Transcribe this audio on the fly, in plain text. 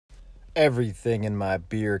Everything in my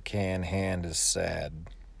beer can hand is sad.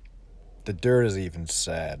 The dirt is even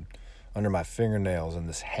sad under my fingernails, and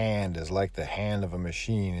this hand is like the hand of a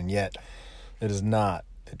machine, and yet it is not.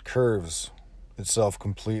 It curves itself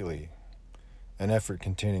completely, an effort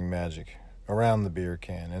containing magic, around the beer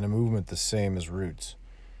can, and a movement the same as roots,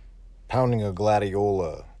 pounding a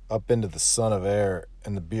gladiola up into the sun of air,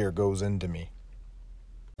 and the beer goes into me.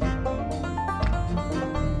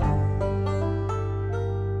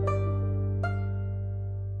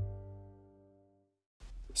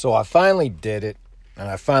 So I finally did it, and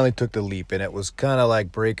I finally took the leap, and it was kind of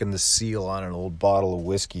like breaking the seal on an old bottle of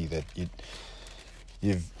whiskey that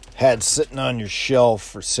you've had sitting on your shelf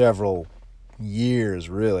for several years,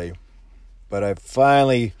 really. But I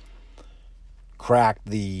finally cracked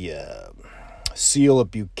the seal of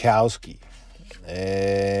Bukowski,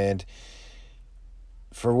 and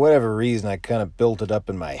for whatever reason, I kind of built it up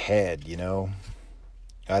in my head, you know.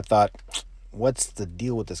 I thought, what's the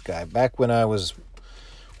deal with this guy? Back when I was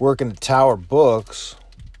working at Tower Books,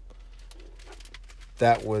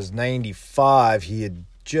 that was 95. He had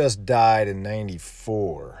just died in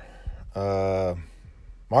 94.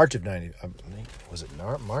 March of 90. Was it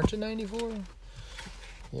March of 94?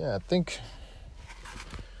 Yeah, I think.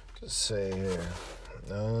 Let's say here.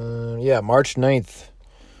 Yeah, March 9th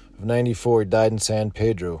of 94. He died in San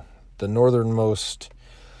Pedro, the northernmost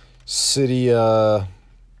city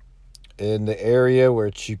in the area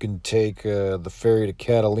where you can take the ferry to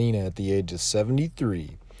Catalina at the age of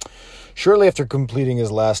 73. Shortly after completing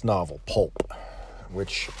his last novel, Pulp,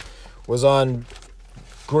 which was on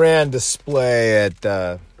grand display at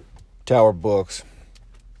Tower Books,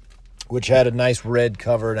 which had a nice red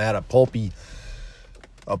cover and had a pulpy.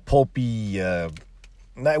 It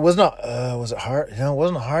was not. Was it hard? No, it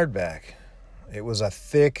wasn't a hardback. It was a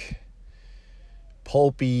thick,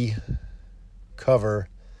 pulpy cover.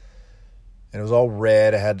 And it was all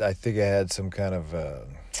red. I think it had some kind of a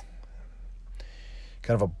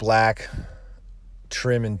black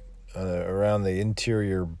trim around the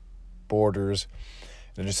interior borders.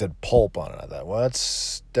 And it just said pulp on it. I thought, well,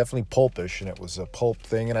 that's definitely pulpish, and it was a pulp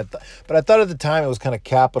thing. But I thought at the time it was kind of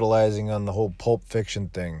capitalizing on the whole Pulp Fiction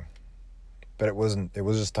thing. But it wasn't. It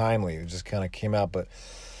was just timely. It just kind of came out. But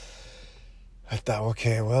I thought,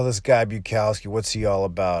 okay, well, this guy Bukowski, what's he all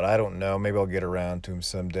about? I don't know. Maybe I'll get around to him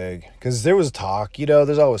someday. Because there was talk, you know.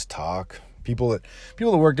 There's always talk. People that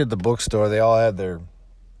worked at the bookstore, they all had their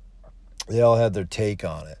take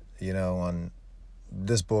on it, you know, on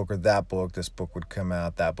this book or that book. This book would come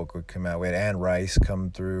out, that book would come out. We had Anne Rice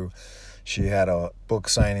come through. She had a book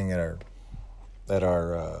signing at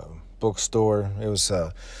our bookstore. It was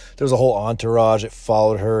there was a whole entourage that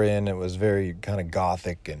followed her in. It was very kind of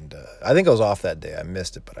gothic, and I think I was off that day. I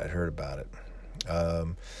missed it, but I'd heard about it.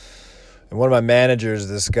 And one of my managers,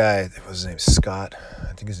 this guy, what was his name? Scott. I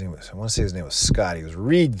want to say his name was Scott. He was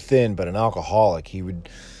reed thin, but an alcoholic. He would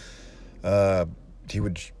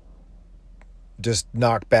just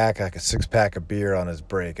knock back like a 6-pack of beer on his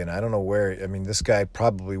break, and I don't know where. I mean, this guy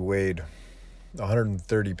probably weighed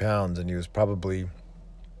 130 pounds, and he was probably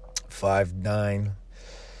 5'9",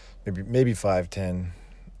 maybe 5'10",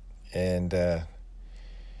 and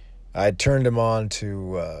I turned him on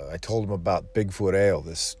to. I told him about Bigfoot Ale,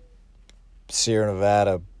 this Sierra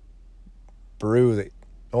Nevada brew that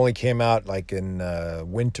only came out like in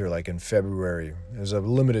winter, like in February. It was a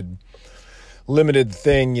limited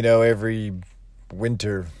thing, you know, every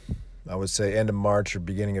winter. I would say end of March or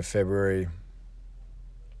beginning of February.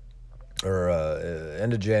 Or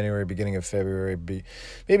end of January, beginning of February,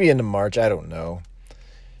 maybe end of March, I don't know.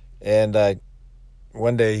 And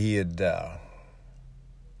one day he had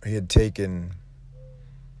taken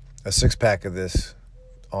a 6-pack of this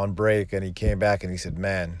on break, and he came back and he said,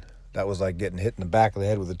 "Man, that was like getting hit in the back of the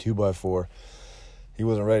head with a 2x4." He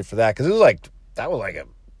wasn't ready for that because it was like that was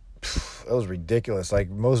ridiculous. Like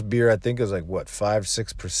most beer, I think is like what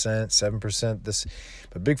 5-6%, 7%.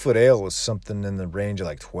 But Bigfoot Ale was something in the range of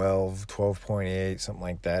like 12.8, something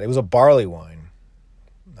like that. It was a barley wine,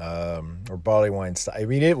 or barley wine style. I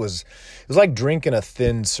mean, it was like drinking a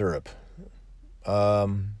thin syrup.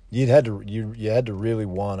 You had to really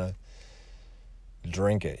want to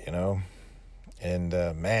drink it, you know. And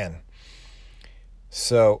man,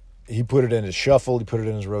 so he put it in his shuffle. He put it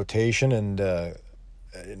in his rotation, and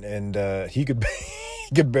he could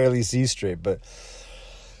he could barely see straight, but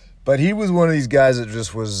he was one of these guys that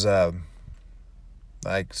just was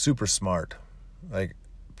like super smart, like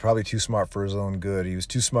probably too smart for his own good. He was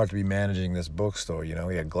too smart to be managing this bookstore, you know.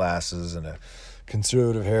 He had glasses and a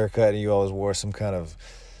conservative haircut, and he always wore some kind of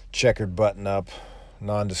checkered button-up,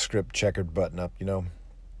 nondescript checkered button-up, you know.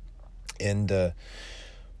 And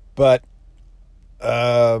But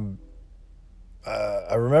I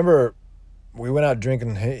remember we went out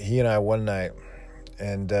drinking, he and I, one night,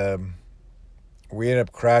 and we ended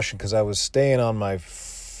up crashing because I was staying on my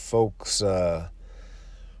folks'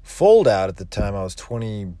 fold out at the time. I was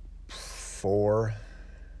 24.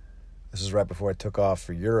 This is right before I took off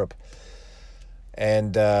for Europe.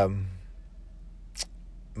 And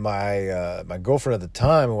my girlfriend at the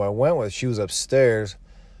time, who I went with, she was upstairs.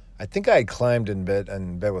 I think I had climbed in bed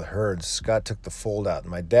with her, and Scott took the fold out.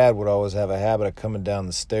 And my dad would always have a habit of coming down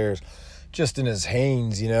the stairs just in his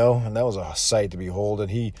Hanes, and that was a sight to behold.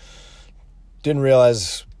 And he didn't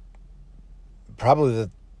realize probably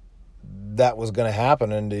that was going to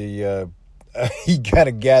happen, and he kind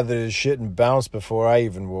of gathered his shit and bounced before I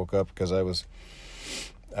even woke up because I was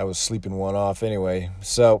sleeping one off anyway.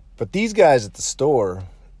 So, but these guys at the store,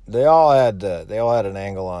 they all had an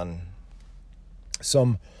angle on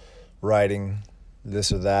some writing,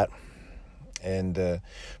 this or that, and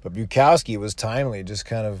but Bukowski was timely. Just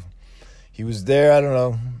kind of, he was there. I don't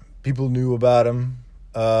know. People knew about him,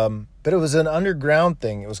 but it was an underground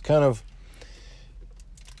thing. It was kind of,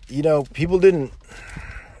 people didn't.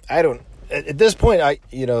 I don't. At this point, I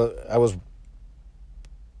was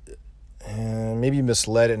maybe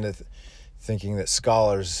misled into thinking that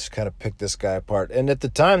scholars kind of picked this guy apart, and at the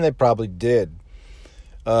time they probably did.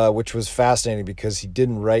 Which was fascinating because he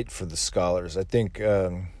didn't write for the scholars. I think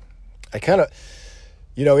I kind of,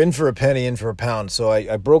 in for a penny, in for a pound. So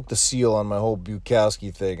I broke the seal on my whole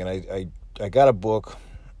Bukowski thing, and I got a book.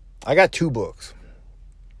 I got 2 books.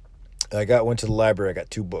 Went to the library. I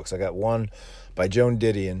got 2 books. I got one by Joan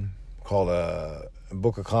Didion called A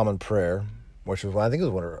Book of Common Prayer, which was I think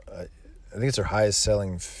it's her highest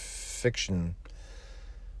selling fiction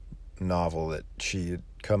novel that she had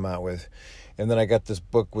come out with. And then I got this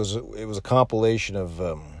book. It was a compilation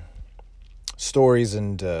of stories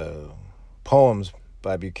and poems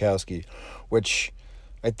by Bukowski, which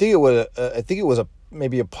I think it was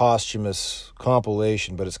maybe a posthumous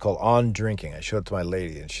compilation, but it's called On Drinking. I showed it to my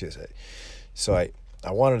lady, and she said, so I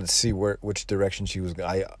wanted to see which direction she was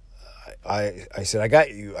going. I said, I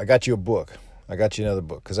got you a book. I got you another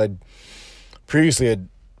book, because I previously had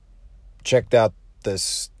checked out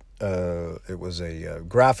this. It was a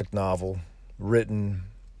graphic novel written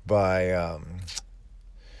by,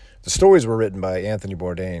 the stories were written by Anthony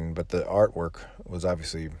Bourdain, but the artwork was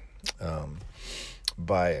obviously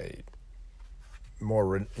by a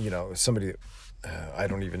more, somebody, I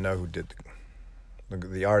don't even know who did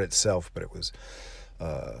the art itself, but it was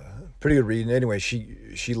pretty good reading. Anyway,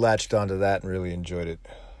 she latched onto that and really enjoyed it.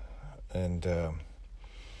 And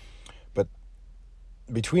but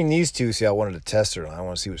between these two, I wanted to test her. I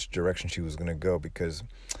want to see which direction she was going to go, because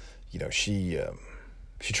she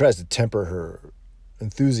tries to temper her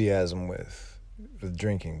enthusiasm with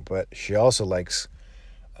drinking, but she also likes.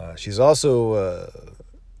 She's also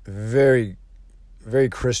very, very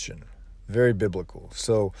Christian, very biblical.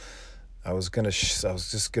 So I was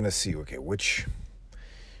just gonna see, okay, which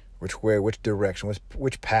way, which direction,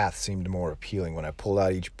 which path seemed more appealing when I pulled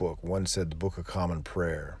out each book. One said the Book of Common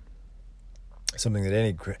Prayer, something that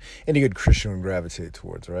any good Christian would gravitate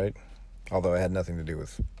towards, right? Although it had nothing to do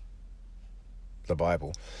with the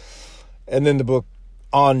Bible. And then the book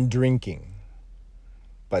On Drinking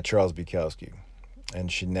by Charles Bukowski.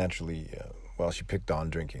 And she naturally, she picked On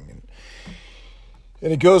Drinking.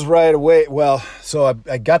 And it goes right away. Well, so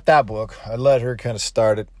I got that book. I let her kind of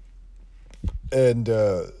start it. And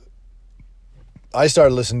I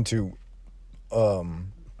started listening to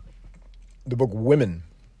the book Women,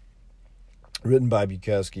 written by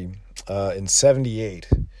Bukowski in 1978.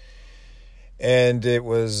 And it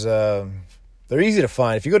was, they're easy to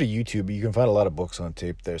find. If you go to YouTube, you can find a lot of books on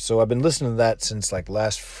tape there. So I've been listening to that since like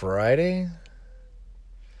last Friday.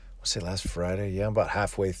 I'll say last Friday. Yeah, I'm about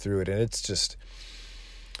halfway through it. And it's just,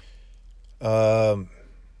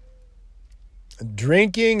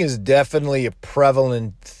 drinking is definitely a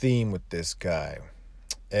prevalent theme with this guy.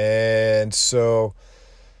 And so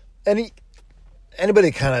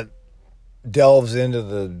anybody kind of delves into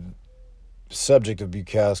the subject of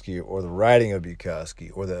Bukowski or the writing of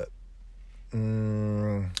Bukowski or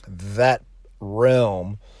that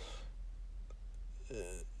realm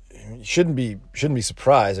shouldn't be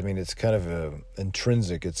surprised. I mean, it's kind of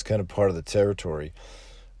intrinsic. It's kind of part of the territory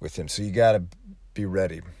with him. So you got to be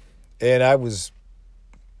ready. And I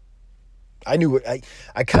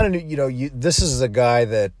kind of knew, this is a guy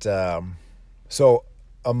that, so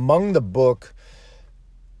among the book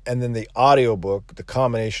and then the audiobook, the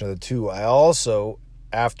combination of the two, I also,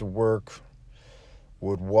 after work,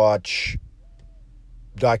 would watch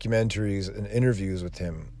documentaries and interviews with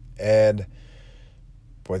him. And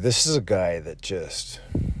boy, this is a guy that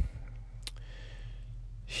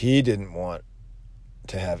he didn't want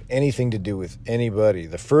to have anything to do with anybody.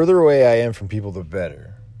 The further away I am from people, the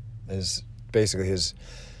better, is basically his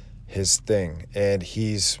thing. And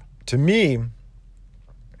he's, to me,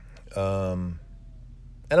 and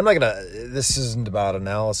I'm not gonna, this isn't about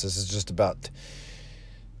analysis, it's just about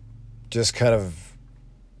just kind of,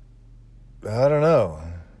 I don't know,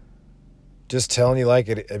 just telling you like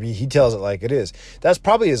it. I mean, he tells it like it is. That's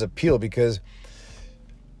probably his appeal, because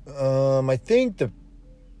I think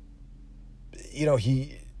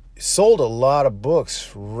he sold a lot of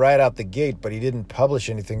books right out the gate, but he didn't publish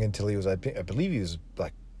anything until he was, I believe he was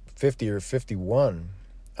like 50 or 51.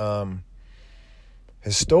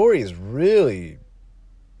 His story is really,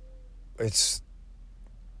 it's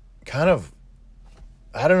kind of,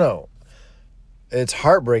 I don't know, it's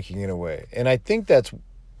heartbreaking in a way. And I think that's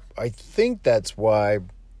why,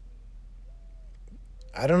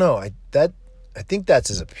 I don't know, I think that's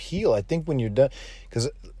his appeal. I think when you're done, because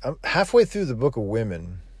I'm halfway through the book of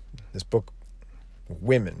Women, this book,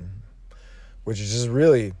 Women, which is just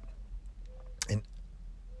really, and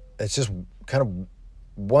it's just kind of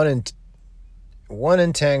one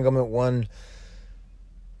entanglement, one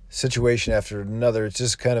situation after another. It's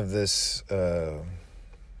just kind of this,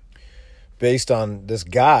 based on this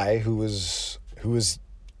guy who was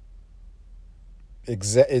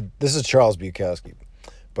this is Charles Bukowski,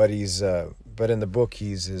 but but in the book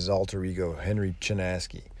he's his alter ego, Henry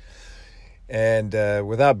Chinaski. And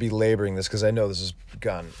without belaboring this, because I know this has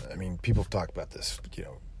gone, I mean, people have talked about this,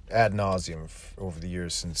 ad nauseum over the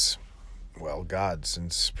years since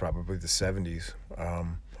probably the 70s,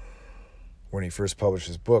 when he first published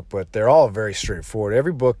his book. But they're all very straightforward.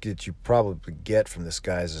 Every book that you probably get from this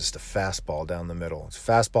guy is just a fastball down the middle. It's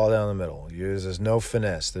fastball down the middle. There's no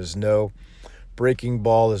finesse. There's no breaking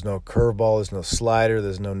ball. There's no curveball. There's no slider.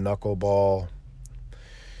 There's no knuckleball.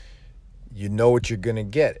 You know what you're going to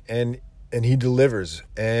get. And he delivers.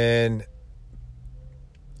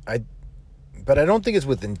 But I don't think it's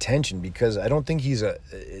with intention, because I don't think he's a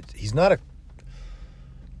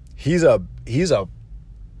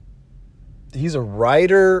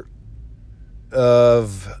writer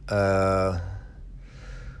of,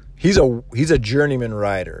 he's a journeyman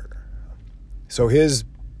writer. So his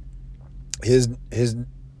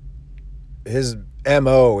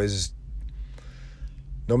MO is,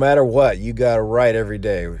 no matter what, you got to write every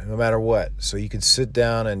day, no matter what. So you can sit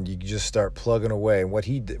down and you can just start plugging away. And what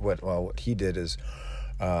he did is,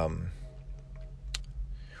 well,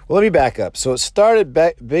 let me back up. So it started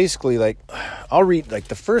basically, like, I'll read like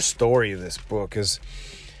the first story of this book, is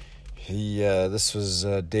this was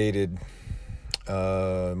dated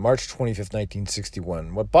March 25th,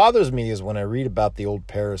 1961. What bothers me is when I read about the old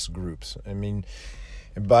Paris groups. I mean,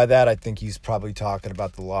 and by that, I think he's probably talking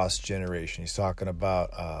about the lost generation. He's talking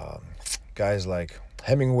about guys like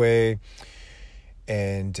Hemingway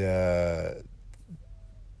and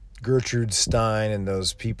Gertrude Stein, and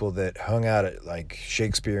those people that hung out at like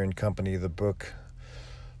Shakespeare and Company, the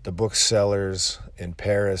booksellers in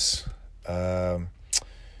Paris, that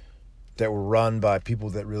were run by people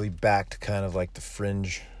that really backed kind of like the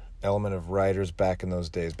fringe element of writers back in those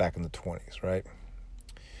days, back in the 20s, right?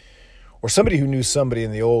 Or somebody who knew somebody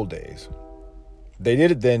in the old days. They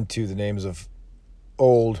did it then to the names of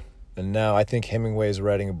old and now. I think Hemingway is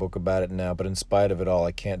writing a book about it now, but in spite of it all,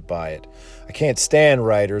 I can't buy it. I can't stand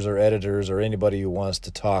writers or editors or anybody who wants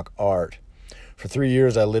to talk art. For 3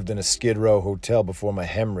 years, I lived in a Skid Row hotel before my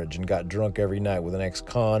hemorrhage and got drunk every night with an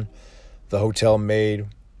ex-con, the hotel maid,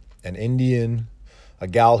 an Indian, a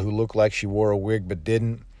gal who looked like she wore a wig but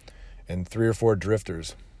didn't, and 3 or 4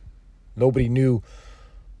 drifters. Nobody knew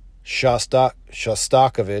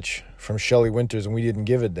Shostakovich from Shelley Winters, and we didn't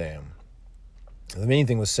give a damn. The main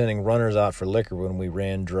thing was sending runners out for liquor when we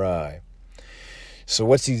ran dry. So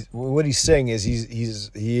what he's saying is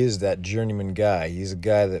he is that journeyman guy. He's a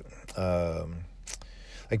guy that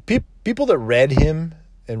like people that read him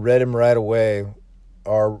and read him right away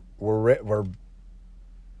were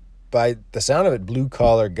by the sound of it blue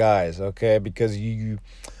collar guys, okay? Because you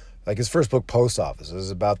like his first book, Post Office,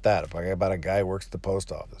 is about that, about a guy who works at the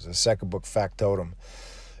post office. His second book, Factotum,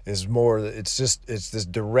 is more, it's this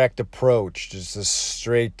direct approach, just this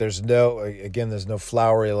straight, there's no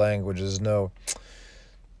flowery language, there's no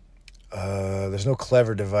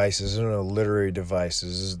clever devices, there's no literary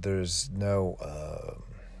devices, there's no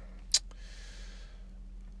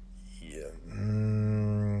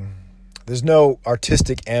there's no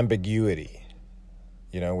artistic ambiguity,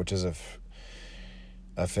 which is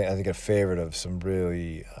I think a favorite of some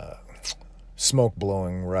really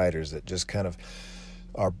smoke-blowing writers that just kind of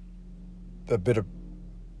are a bit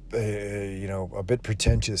a bit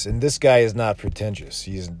pretentious. And this guy is not pretentious.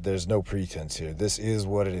 There's no pretense here. This is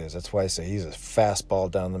what it is. That's why I say he's a fastball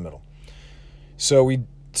down the middle. So we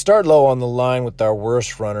start low on the line with our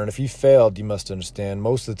worst runner, and if he failed, you must understand,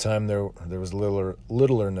 most of the time there was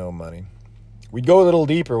little or no money. We'd go a little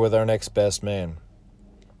deeper with our next best man.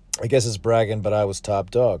 I guess it's bragging, but I was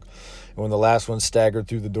top dog. And when the last one staggered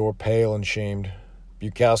through the door, pale and shamed,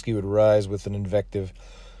 Bukowski would rise with an invective,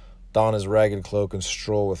 don his ragged cloak, and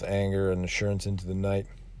stroll with anger and assurance into the night.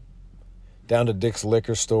 Down to Dick's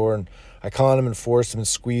liquor store, and I conned him and forced him and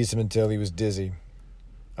squeezed him until he was dizzy.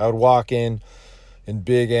 I would walk in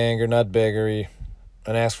big anger, not beggary,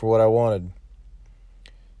 and ask for what I wanted.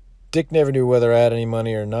 Dick never knew whether I had any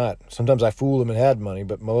money or not. Sometimes I fooled him and had money,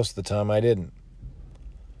 but most of the time I didn't.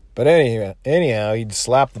 But anyhow, he'd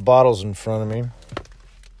slap the bottles in front of me,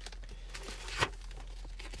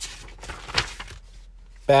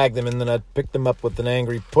 bag them, and then I'd pick them up with an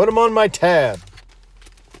angry, "Put them on my tab."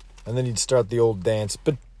 And then he'd start the old dance.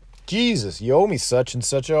 "But Jesus, you owe me such and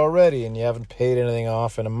such already, and you haven't paid anything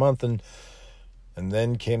off in a month." And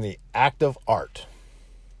then came the act of art,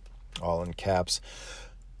 all in caps.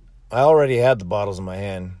 I already had the bottles in my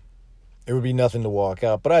hand. It would be nothing to walk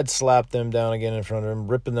out, but I'd slap them down again in front of him,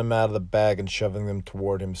 ripping them out of the bag and shoving them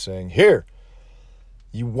toward him, saying, "Here,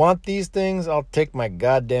 you want these things? I'll take my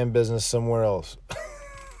goddamn business somewhere else."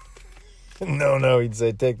 No, he'd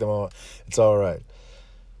say, "Take them all. It's all right."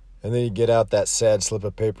 And then he'd get out that sad slip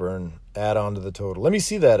of paper and add on to the total. "Let me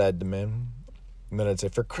see that," I'd demand. And then I'd say,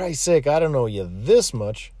 "For Christ's sake, I don't owe you this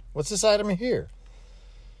much. What's this item here?"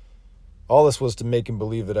 All this was to make him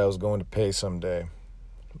believe that I was going to pay someday.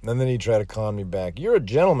 And then he'd try to con me back. "You're a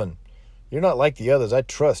gentleman. You're not like the others. I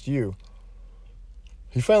trust you."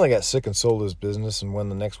 He finally got sick and sold his business, and when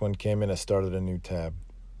the next one came in, I started a new tab.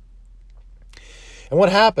 And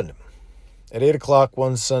what happened? At 8 o'clock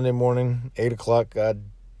one Sunday morning, 8 o'clock, God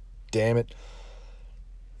damn it,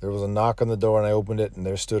 there was a knock on the door, and I opened it, and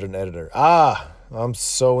there stood an editor. "Ah, I'm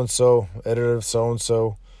so-and-so, editor of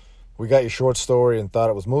so-and-so. We got your short story and thought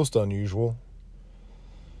it was most unusual.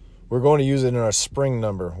 We're going to use it in our spring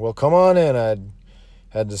number." "Well, come on in," I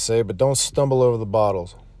had to say, "but don't stumble over the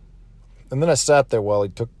bottles." And then I sat there while he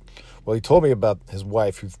told me about his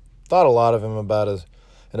wife, who thought a lot of him about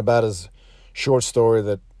his short story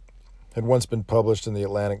that had once been published in the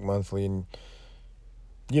Atlantic Monthly, and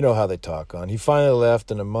you know how they talk on. He finally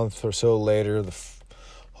left, and a month or so later, the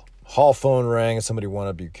hall phone rang, and somebody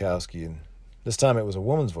wanted Bukowski, and this time it was a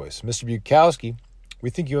woman's voice. "Mr. Bukowski, we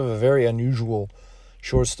think you have a very unusual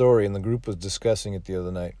short story, and the group was discussing it the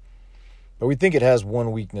other night. But we think it has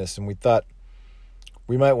one weakness, and we thought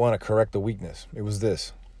we might want to correct the weakness. It was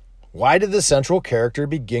this: why did the central character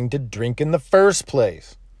begin to drink in the first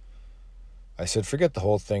place?" I said, "Forget the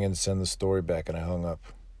whole thing and send the story back," and I hung up.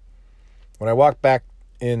 When I walked back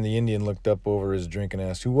in, the Indian looked up over his drink and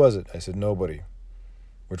asked, "Who was it?" I said, "Nobody,"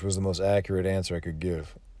 which was the most accurate answer I could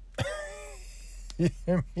give.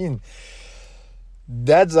 I mean,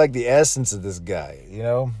 that's like the essence of this guy, you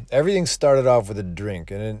know? Everything started off with a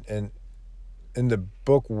drink, and in the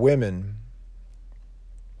book Women,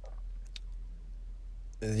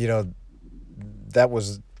 you know, that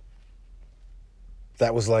was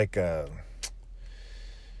like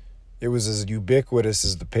it was as ubiquitous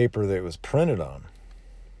as the paper that it was printed on,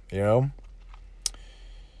 you know?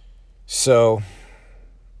 So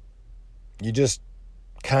you just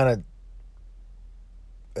kind of,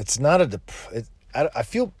 it's not I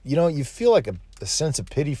feel, you feel like a sense of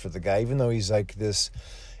pity for the guy, even though he's like this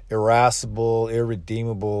irascible,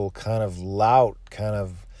 irredeemable kind of lout kind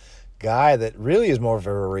of guy that really is more of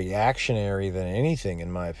a reactionary than anything,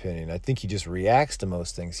 in my opinion. I think he just reacts to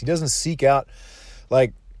most things. He doesn't seek out,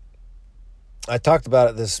 like, I talked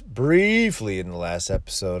about this briefly in the last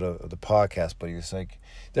episode of the podcast, but he was like,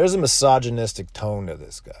 there's a misogynistic tone to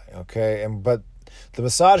this guy, okay? But the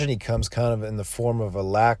misogyny comes kind of in the form of a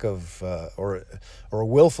lack of, or a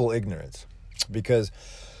willful ignorance. Because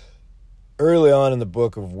early on in the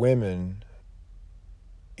book of Women,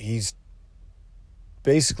 he's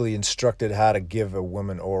basically instructed how to give a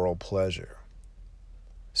woman oral pleasure.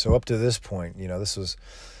 So up to this point, this was,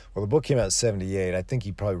 well, the book came out in 78. I think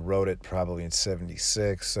he probably wrote it probably in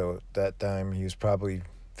 76. So at that time, he was probably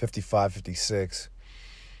 55, 56,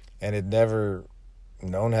 and had never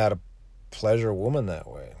known how to pleasure a woman that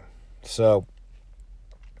way. So,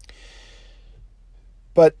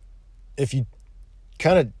 but if you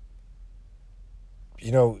kind of,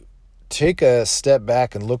 take a step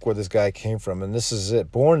back and look where this guy came from, and this is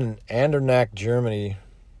it. Born in Andernach, Germany,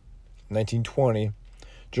 1920.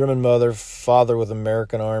 German mother, father with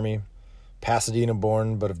American Army. Pasadena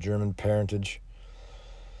born, but of German parentage.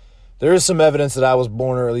 There is some evidence that I was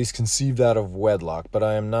born or at least conceived out of wedlock, but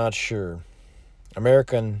I am not sure.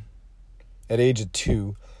 American at age of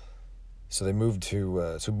 2. So they moved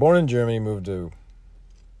to, born in Germany, moved to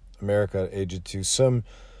America at age of 2. Some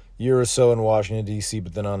year or so in Washington, D.C.,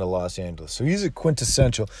 but then on to Los Angeles. So he's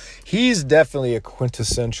definitely a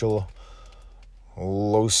quintessential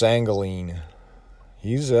Los Angeline.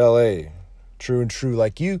 He's L.A., true and true.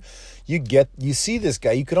 Like you see this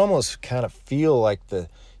guy, you could almost kind of feel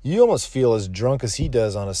you almost feel as drunk as he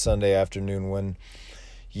does on a Sunday afternoon when,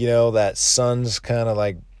 that sun's kind of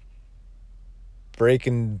like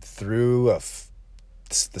breaking through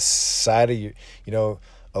the side of your,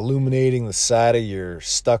 illuminating the side of your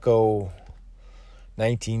stucco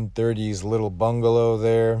 1930s little bungalow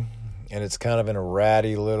there. And it's kind of in a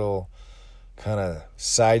ratty little kind of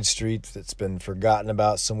side street that's been forgotten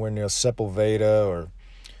about somewhere near Sepulveda or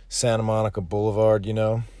Santa Monica Boulevard,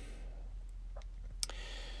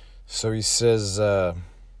 So he says,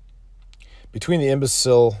 between the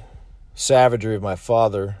imbecile savagery of my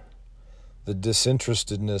father, the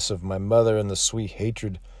disinterestedness of my mother, and the sweet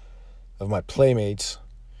hatred of my playmates,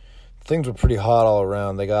 things were pretty hot all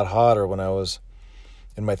around. They got hotter when I was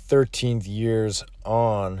in my 13th years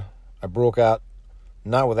on. I broke out,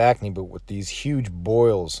 not with acne, but with these huge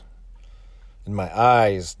boils in my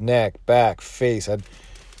eyes, neck, back, face. I'd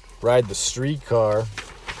ride the streetcar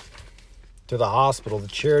to the hospital, the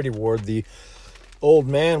charity ward. The old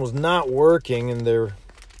man was not working, and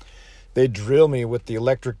they drill me with the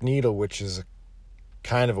electric needle, which is a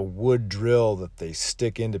kind of a wood drill that they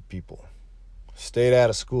stick into people. Stayed out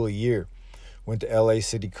of school a year. Went to LA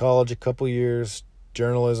City College a couple years,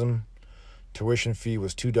 journalism. Tuition fee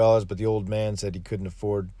was $2, but the old man said he couldn't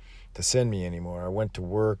afford to send me anymore. I went to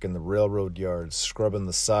work in the railroad yards, scrubbing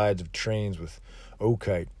the sides of trains with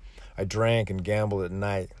oakite. I drank and gambled at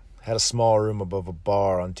night. Had a small room above a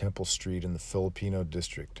bar on Temple Street in the Filipino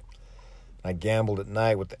district. I gambled at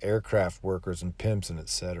night with the aircraft workers and pimps and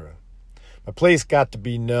etc. My place got to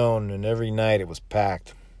be known, and every night it was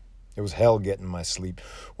packed. It was hell getting my sleep.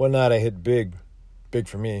 One night I hit big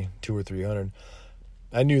for me, 200 or 300.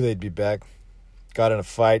 I knew they'd be back. Got in a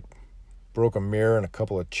fight, broke a mirror and a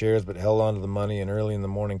couple of chairs, but held on to the money, and early in the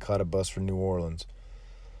morning caught a bus for New Orleans.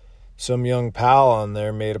 Some young pal on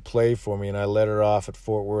there made a play for me, and I let her off at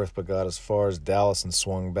Fort Worth, but got as far as Dallas and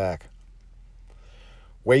swung back.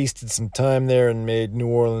 Wasted some time there and made New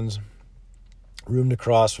Orleans. Roomed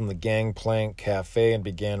across from the Gangplank Cafe and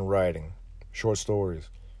began writing short stories.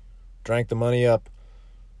 Drank the money up,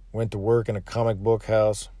 went to work in a comic book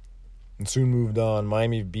house, and soon moved on.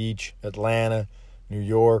 Miami Beach, Atlanta, New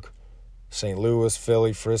York, St. Louis,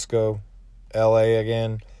 Philly, Frisco, L.A.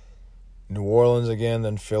 again, New Orleans again,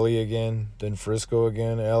 then Philly again, then Frisco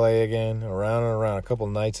again, L.A. again, around and around. A couple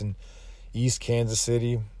nights in East Kansas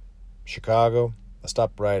City, Chicago. I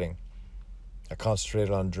stopped writing. I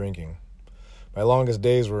concentrated on drinking. My longest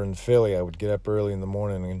days were in Philly. I would get up early in the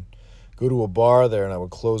morning and go to a bar there, and I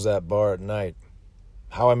would close that bar at night.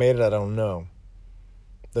 How I made it, I don't know.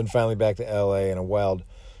 Then finally back to L.A. and a wild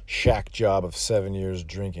shack job of 7 years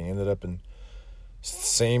drinking. Ended up in the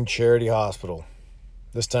same charity hospital.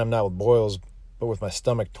 This time not with boils, but with my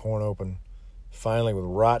stomach torn open. Finally with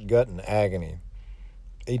rot gut and agony.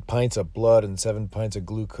 8 pints of blood and 7 pints of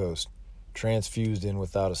glucose. Transfused in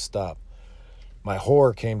without a stop. My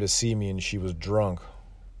whore came to see me and she was drunk.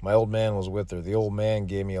 My old man was with her. The old man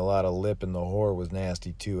gave me a lot of lip and the whore was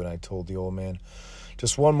nasty too, and I told the old man,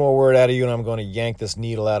 just one more word out of you and I'm going to yank this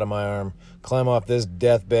needle out of my arm, climb off this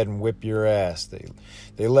deathbed and whip your ass.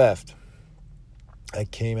 They left. I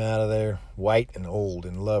came out of there white and old,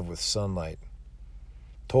 in love with sunlight.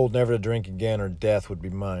 Told never to drink again or death would be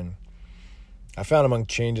mine. I found among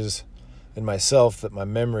changes in myself that my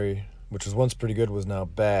memory, which was once pretty good, was now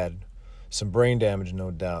bad. Some brain damage,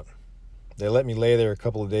 no doubt. They let me lay there a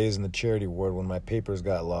couple of days in the charity ward when my papers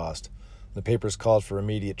got lost. The papers called for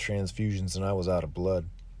immediate transfusions and I was out of blood.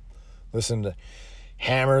 Listened to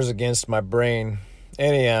hammers against my brain.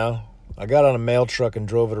 Anyhow, I got on a mail truck and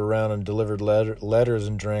drove it around and delivered letters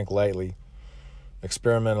and drank lightly,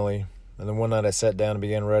 experimentally. And then one night I sat down and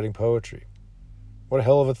began writing poetry. What a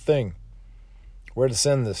hell of a thing. Where to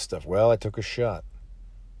send this stuff? Well, I took a shot.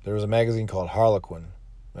 There was a magazine called Harlequin,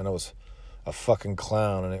 and I was a fucking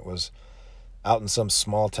clown, and it was out in some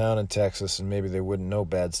small town in Texas, and maybe they wouldn't know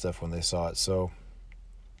bad stuff when they saw it. So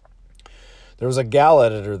there was a gal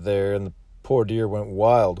editor there, and the poor dear went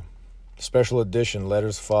wild. Special edition,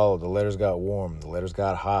 letters followed. The letters got warm. The letters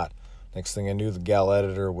got hot. Next thing I knew, the gal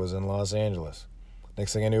editor was in Los Angeles.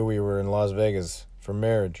 Next thing I knew, we were in Las Vegas for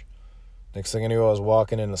marriage. Next thing I knew, I was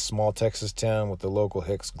walking in a small Texas town with the local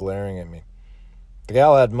hicks glaring at me. The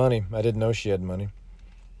gal had money. I didn't know she had money.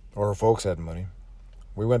 Or her folks had money.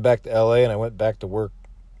 We went back to LA and I went back to work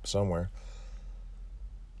somewhere.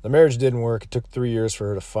 The marriage didn't work. It took 3 years for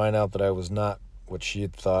her to find out that I was not what she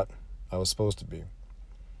had thought I was supposed to be.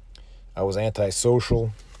 I was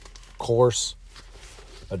antisocial, coarse,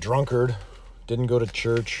 a drunkard, didn't go to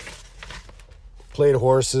church, played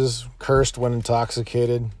horses, cursed when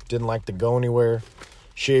intoxicated, didn't like to go anywhere,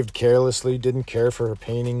 shaved carelessly, didn't care for her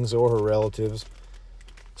paintings or her relatives,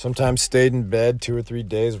 sometimes stayed in bed 2 or 3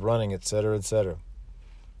 days running, etc., etc.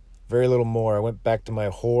 Very little more. I went back to my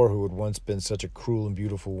whore who had once been such a cruel and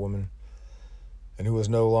beautiful woman, and who was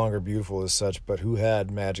no longer beautiful as such, but who had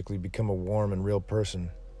magically become a warm and real person.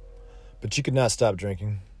 But she could not stop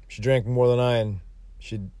drinking. She drank more than I, and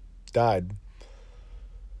she died.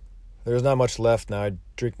 There's not much left now. I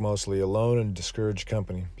drink mostly alone in discouraged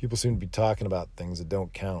company. People seem to be talking about things that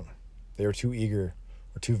don't count. They are too eager,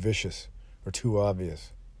 or too vicious, or too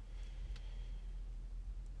obvious.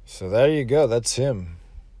 So there you go. That's him.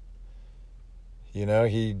 You know,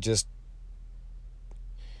 he just...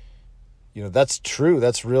 You know, that's true.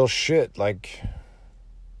 That's real shit. Like,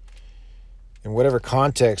 in whatever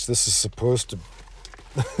context this is supposed to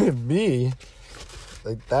be,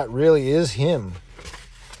 like, that really is him.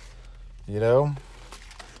 You know?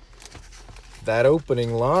 That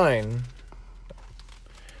opening line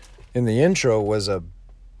in the intro was a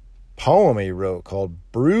poem he wrote called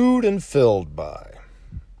Brewed and Filled By.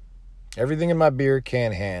 Everything in my beer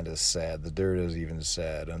can hand is sad. The dirt is even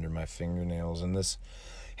sad under my fingernails. And this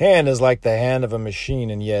hand is like the hand of a machine,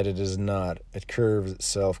 and yet it is not. It curves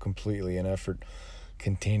itself completely, an effort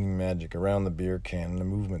containing magic around the beer can, and a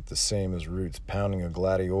movement the same as roots pounding a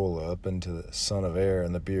gladiola up into the sun of air,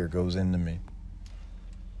 and the beer goes into me.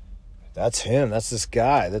 That's him. That's this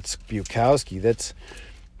guy. That's Bukowski. That's...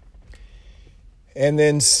 And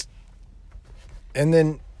then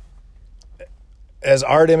as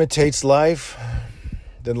art imitates life,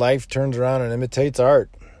 then life turns around and imitates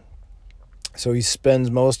art. So he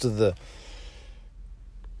spends most of the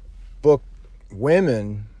book,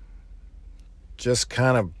 women, just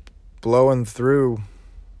kind of blowing through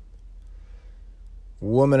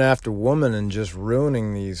woman after woman and just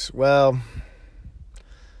ruining these. Well,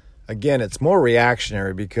 again, it's more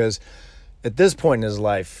reactionary because at this point in his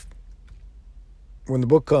life, when the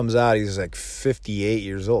book comes out, he's like 58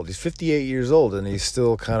 years old. He's 58 years old, and he's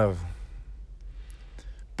still kind of,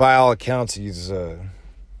 by all accounts, he's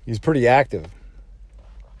pretty active.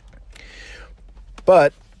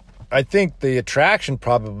 But I think the attraction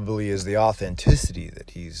probably is the authenticity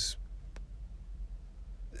that he is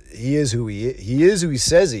who he is who he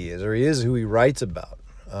says he is, or he is who he writes about.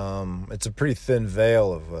 It's a pretty thin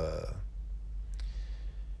veil of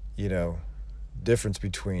difference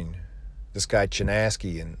between this guy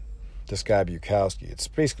Chinaski and this guy Bukowski. It's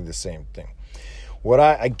basically the same thing. What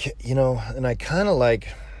I kind of like,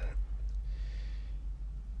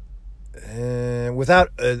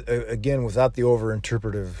 without the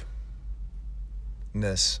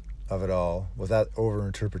over-interpretiveness of it all, without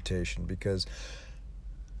over-interpretation, because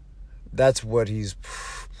that's what he's,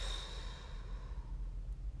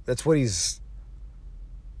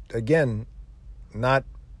 again, not,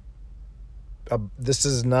 this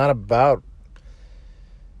is not about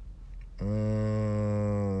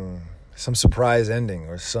some surprise ending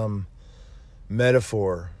or some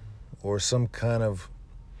metaphor or some kind of,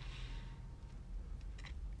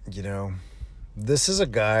 this is a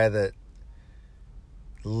guy that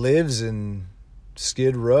lives in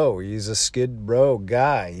Skid Row. He's a Skid Row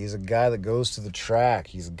guy. He's a guy that goes to the track.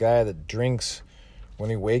 He's a guy that drinks when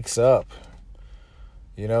he wakes up.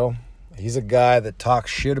 He's a guy that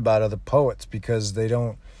talks shit about other poets because they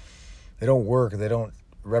don't work, they don't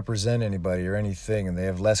represent anybody or anything, and they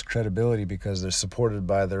have less credibility because they're supported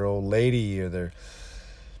by their old lady or their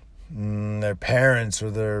parents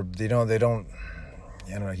or they don't.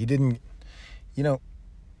 He didn't. He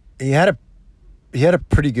had a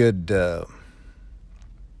pretty good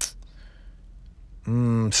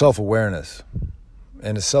self-awareness,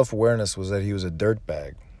 and his self-awareness was that he was a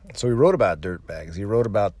dirtbag. So he wrote about dirtbags. He wrote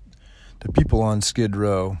about the people on Skid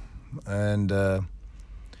Row, and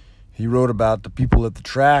he wrote about the people at the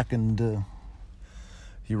track, and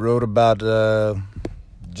he wrote about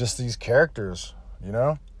just these characters,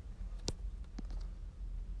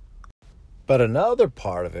 But another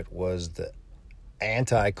part of it was the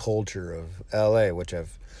anti-culture of LA, which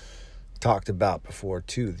I've talked about before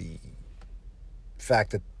too. The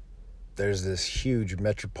fact that there's this huge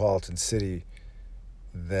metropolitan city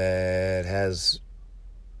that has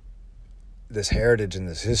this heritage and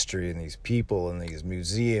this history and these people and these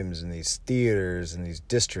museums and these theaters and these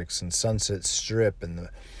districts and Sunset Strip and the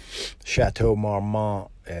Chateau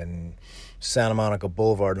Marmont and Santa Monica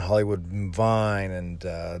Boulevard and Hollywood Vine and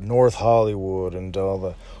North Hollywood and all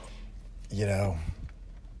the, the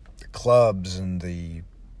clubs and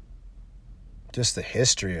just the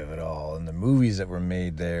history of it all and the movies that were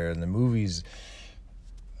made there and the movies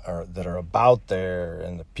that are about there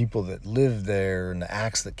and the people that lived there and the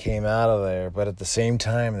acts that came out of there. But at the same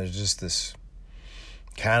time, there's just this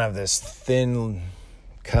thin,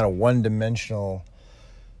 kind of one-dimensional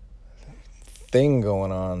thing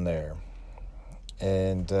going on there.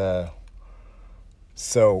 And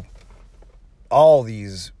so all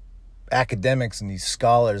these academics and these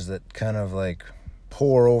scholars that kind of like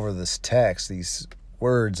pour over this text, these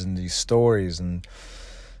words and these stories and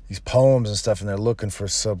these poems and stuff, and they're looking for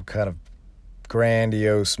some kind of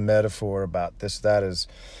grandiose metaphor about this, that is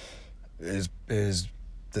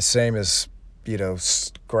the same as,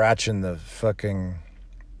 scratching the fucking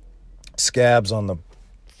scabs on the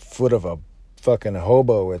foot of a fucking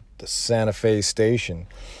hobo at the Santa Fe station.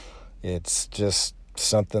 It's just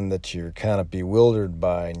something that you're kind of bewildered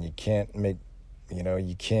by, and you can't make,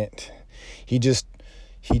 you can't. He just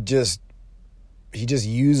uses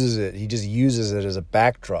it. He just uses it as a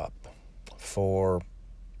backdrop for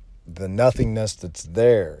the nothingness that's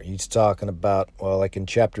there. He's talking about, well, like in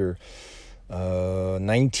chapter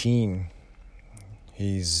 19,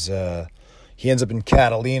 he ends up in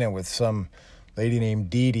Catalina with some lady named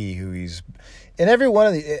Dee Dee, who he's, and every one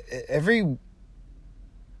of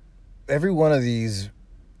these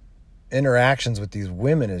interactions with these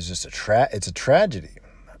women is just it's a tragedy.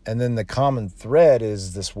 And then the common thread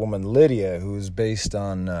is this woman Lydia, who is based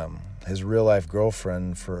on his real life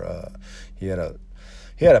girlfriend. He had a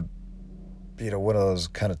one of those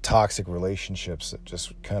kind of toxic relationships that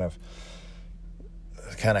just kind of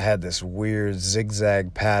had this weird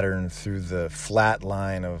zigzag pattern through the flat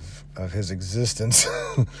line of his existence.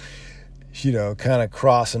 Kind of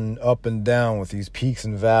crossing up and down with these peaks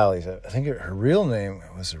and valleys. I think her real name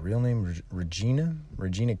Regina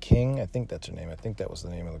King. I think that's her name. I think that was the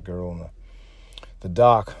name of the girl in the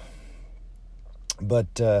doc. But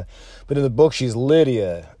in the book, she's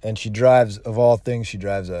Lydia, and she drives, of all things,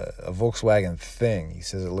 a Volkswagen Thing. He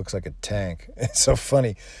says it looks like a tank. It's so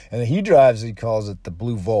funny. And he calls it the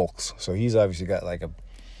Blue Volks. So he's obviously got like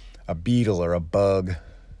a beetle or a bug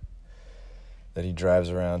that he drives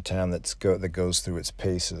around town that goes through its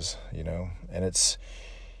paces, and it's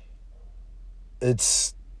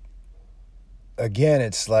again,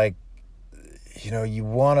 it's like, you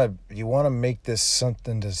want to make this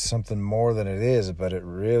something more than it is, but it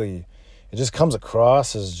just comes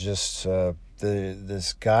across as just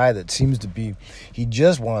this guy that seems to be, he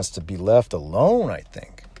just wants to be left alone. I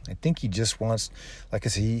think he just wants, like I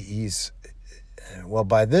said, he's well,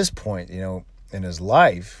 by this point, in his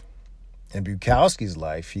life, in Bukowski's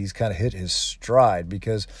life, he's kind of hit his stride,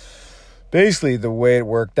 because basically the way it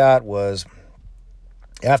worked out was,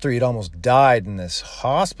 after he'd almost died in this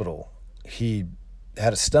hospital, he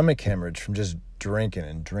had a stomach hemorrhage from just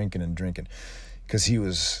drinking, because he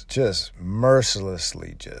was just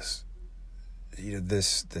mercilessly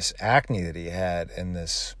this acne that he had, and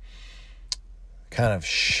this kind of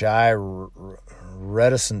shy,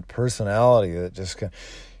 reticent personality that just kind of,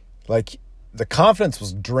 like, the confidence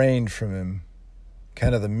was drained from him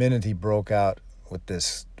kind of the minute he broke out with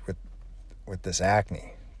this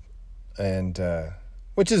acne, and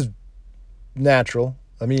which is natural.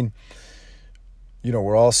 I mean,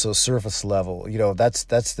 we're also surface level. That's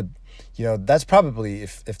probably,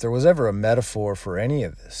 if there was ever a metaphor for any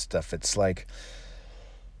of this stuff, it's like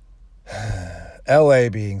LA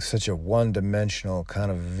being such a one-dimensional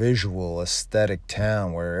kind of visual aesthetic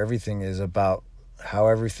town where everything is about how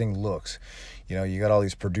everything looks. You got all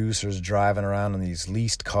these producers driving around in these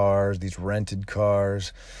leased cars, these rented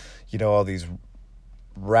cars, all these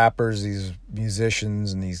rappers, these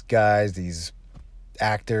musicians, and these guys, these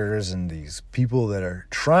actors, and these people that are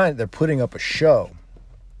they're putting up a show.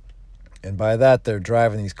 And by that, they're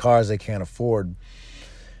driving these cars they can't afford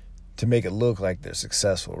to make it look like they're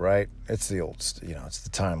successful, right? It's the old, it's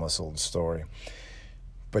the timeless old story.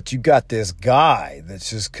 But you got this guy that's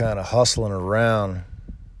just kind of hustling around,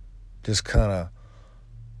 just kind of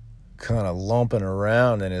lumping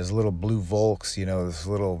around in his little blue Volks, this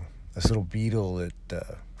little beetle that,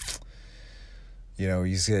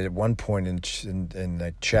 he's at one point in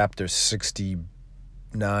like chapter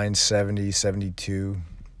 69, 70, 72,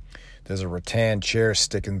 there's a rattan chair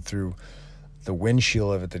sticking through the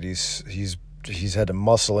windshield of it that he's had to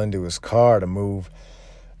muscle into his car to move,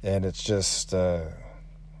 and it's just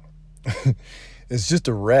is just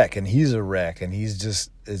a wreck, and he's a wreck, and he's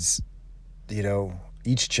just, it's,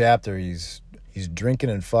 each chapter he's drinking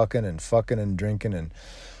and fucking and drinking, and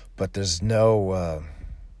but there's no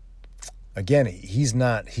again, he's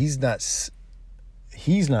not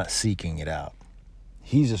seeking it out.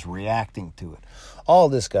 He's just reacting to it. All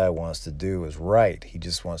this guy wants to do is write. He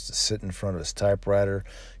just wants to sit in front of his typewriter.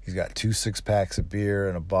 He's got 2 6-packs of beer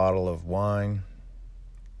and a bottle of wine.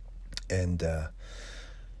 And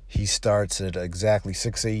he starts at exactly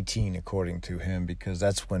 6:18, according to him, because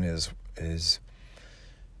that's when his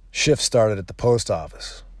shift started at the post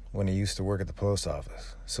office, when he used to work at the post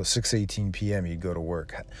office. So 6:18 p.m. he'd go to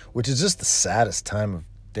work, which is just the saddest time of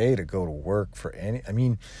day to go to work for any. I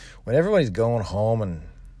mean, when everybody's going home and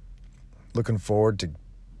looking forward to,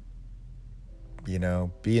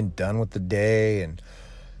 being done with the day and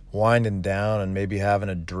winding down and maybe having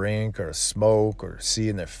a drink or a smoke or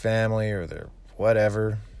seeing their family or their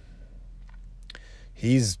whatever,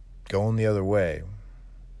 he's going the other way.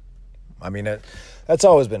 I mean, that's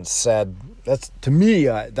always been sad. That's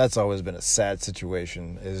always been a sad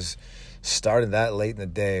situation, is starting that late in the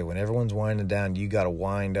day when everyone's winding down. You got to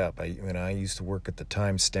wind up. I used to work at the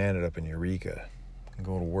Times Standard up in Eureka, and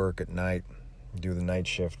go to work at night, do the night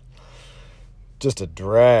shift. Just a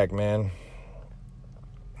drag, man.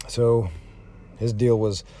 So his deal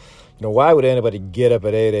was, why would anybody get up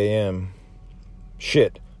at 8 a.m.,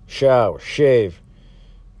 shit, shower, shave,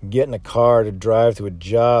 get in a car to drive to a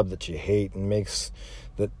job that you hate and makes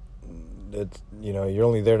that you're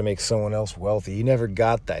only there to make someone else wealthy. He never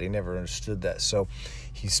got that. He never understood that. So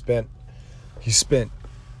he spent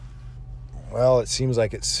well, it seems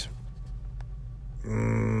like it's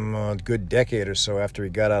a good decade or so after he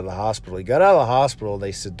got out of the hospital. He got out of the hospital,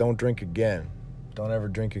 they said, don't drink again. Don't ever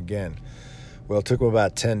drink again. Well, it took him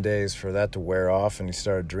about 10 days for that to wear off, and he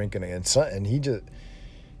started drinking again. And he just,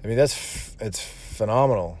 it's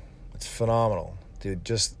phenomenal. It's phenomenal, dude.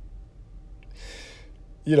 Just,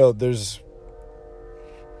 there's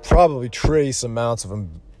probably trace amounts of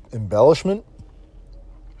embellishment,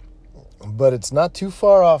 but it's not too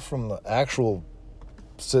far off from the actual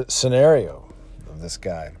scenario of this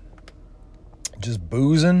guy. Just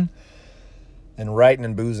boozing and writing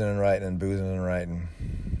and boozing and writing and boozing and writing.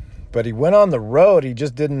 But he went on the road. He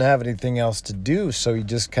just didn't have anything else to do, so he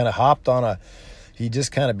just kind of he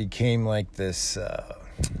just kind of became like this, I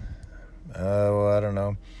don't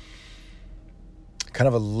know, kind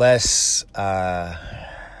of a less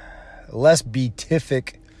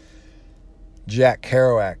beatific Jack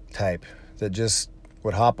Kerouac type that just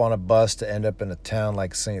would hop on a bus to end up in a town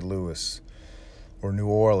like St. Louis or New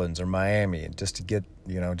Orleans or Miami, and just to get,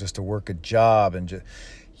 just to work a job and just,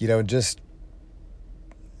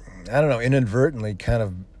 I don't know, inadvertently kind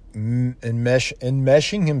of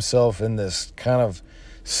enmeshing himself in this kind of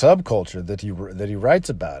subculture that he writes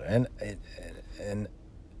about. And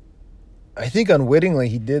I think unwittingly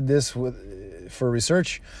he did this for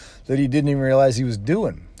research that he didn't even realize he was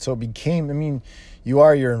doing. So it became, you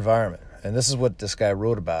are your environment. And this is what this guy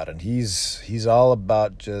wrote about. And he's all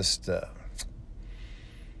about just,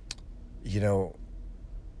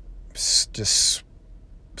 just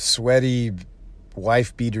sweaty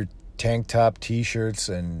wife-beater tank top T-shirts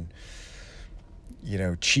and,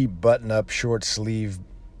 cheap button-up short sleeve,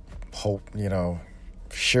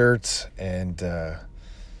 shirts and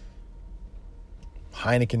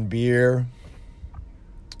Heineken beer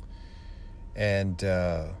and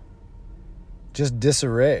just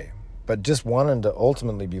disarray, but just wanting to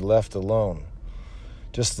ultimately be left alone.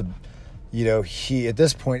 Just he at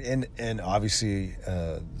this point, and obviously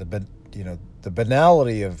the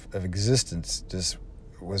banality of existence just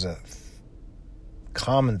was a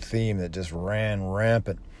common theme that just ran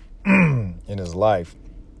rampant in his life,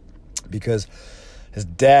 because his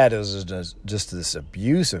dad is just this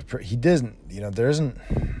abusive. He doesn't,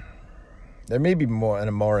 there may be more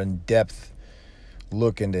in-depth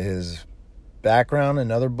look into his background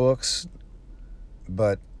in other books,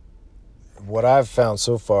 but what I've found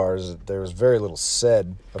so far is that there was very little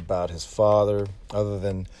said about his father, other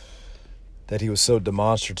than that he was so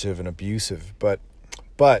demonstrative and abusive. But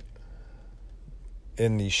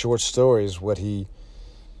in the short stories, what he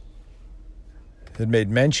had made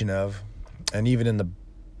mention of, and even in the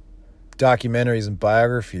documentaries and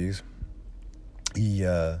biographies, he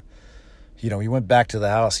went back to the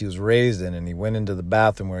house he was raised in, and he went into the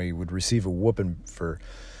bathroom where he would receive a whooping for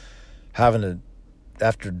having to,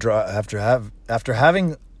 after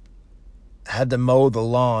having had to mow the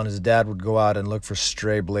lawn. His dad would go out and look for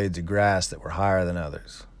stray blades of grass that were higher than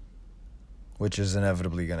others, which is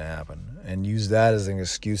inevitably going to happen, and use that as an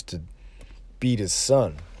excuse to beat his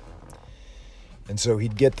son. And so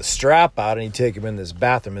he'd get the strap out and he'd take him in this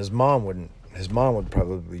bathroom. His mom would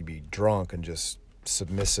probably be drunk and just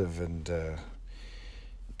submissive and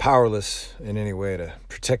powerless in any way to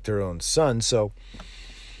protect her own son. So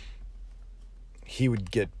he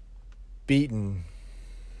would get beaten,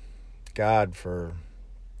 God, for,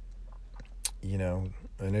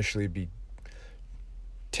 initially be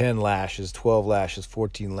 10 lashes, 12 lashes,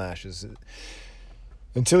 14 lashes.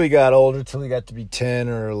 Until he got older, until he got to be 10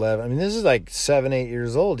 or 11. I mean, this is like 7, 8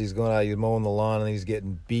 years old. He's going out, he's mowing the lawn, and he's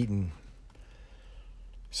getting beaten.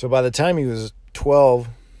 So by the time he was 12,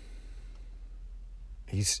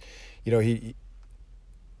 he's, you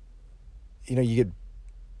get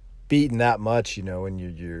beaten that much, and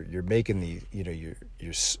you're making the,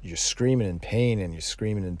 you're screaming in pain,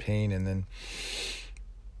 and then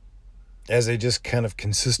as they just kind of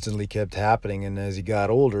consistently kept happening, and as he got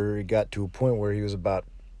older, it got to a point where he was about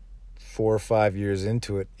 4 or 5 years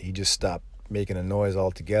into it, he just stopped making a noise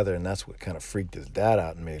altogether, and that's what kind of freaked his dad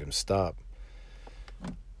out and made him stop.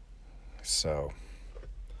 So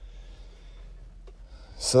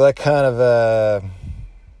that kind of,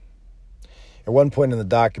 at one point in the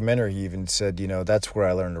documentary, he even said, that's where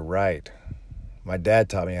I learned to write. My dad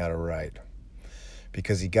taught me how to write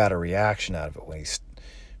because he got a reaction out of it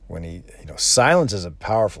when he, silence is a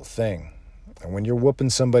powerful thing. And when you're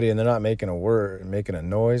whooping somebody and they're not making a word, making a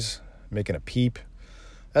noise, making a peep,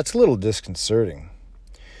 that's a little disconcerting.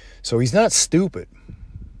 So he's not stupid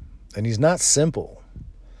and he's not simple,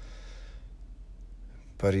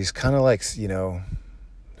 but he's kind of like,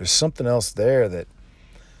 there's something else there that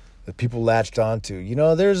people latched onto.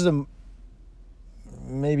 There's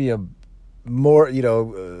maybe a more,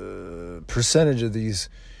 percentage of these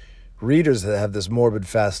readers that have this morbid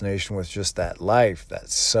fascination with just that life, that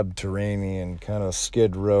subterranean kind of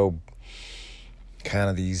skid row, kind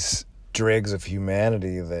of these dregs of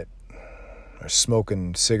humanity that are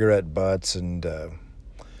smoking cigarette butts and,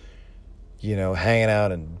 hanging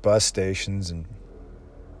out in bus stations and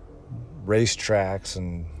racetracks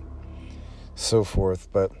and so forth.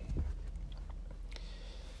 But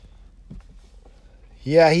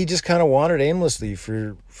yeah, he just kind of wandered aimlessly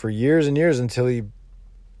for years and years until he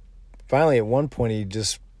finally, at one point, he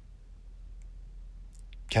just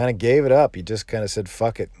kind of gave it up. He just kind of said,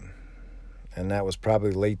 fuck it. And that was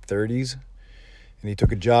probably late 30s. And he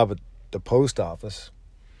took a job at the post office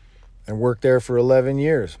and worked there for 11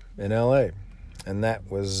 years in L.A. And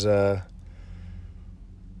that was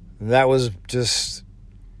just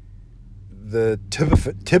the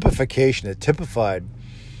typification. It typified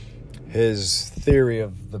his theory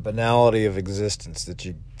of the banality of existence, that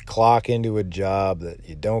you clock into a job that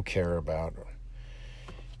you don't care about,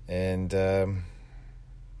 and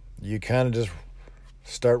you kind of just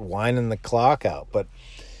start winding the clock out. But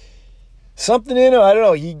something I don't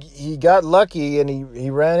know, he got lucky, and he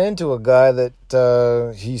ran into a guy that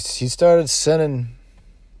he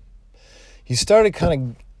started kind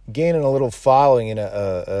of gaining a little following in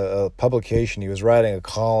a publication. He was writing a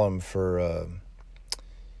column for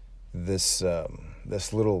this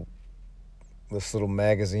little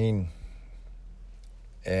magazine,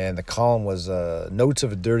 and the column was Notes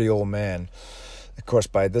of a Dirty Old Man. Of course,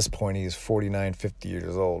 by this point, he is 49, 50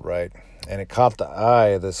 years old, right? And it caught the eye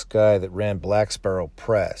of this guy that ran Black Sparrow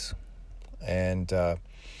Press. And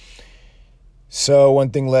so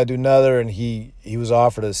one thing led to another, and he was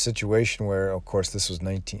offered a situation where, of course, this was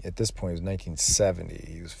 1970.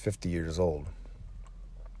 He was 50 years old.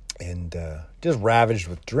 And just ravaged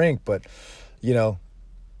with drink, but,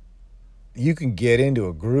 you can get into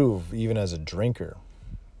a groove even as a drinker,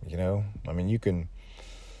 I mean, you can,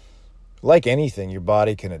 like anything, your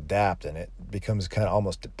body can adapt, and it becomes kind of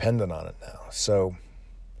almost dependent on it now. So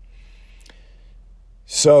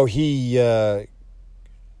he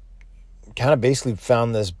kind of basically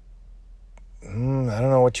found this, I don't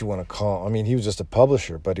know what you want to call him. I mean, he was just a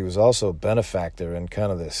publisher, but he was also a benefactor and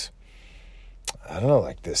kind of this,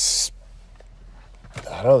 this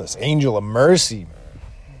angel of mercy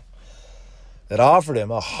that offered him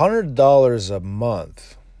 $100 a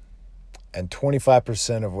month and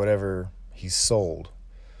 25% of whatever he sold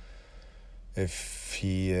if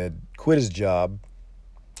he had quit his job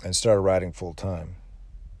and started writing full time.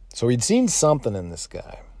 So he'd seen something in this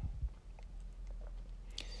guy.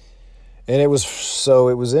 And it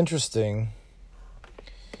was interesting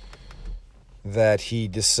that he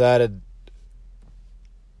decided,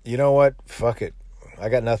 you know what, fuck it. I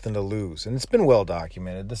got nothing to lose. And it's been well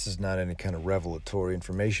documented. This is not any kind of revelatory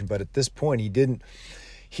information, but at this point he'd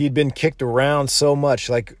been kicked around so much.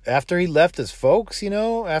 Like after he left his folks,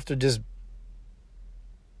 after just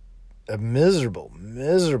a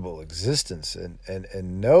miserable existence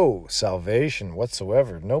and no salvation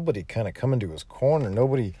whatsoever. Nobody kind of coming to his corner.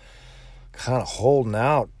 Nobody kind of holding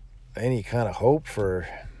out any kind of hope for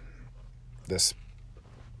this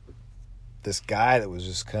guy that was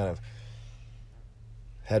just kind of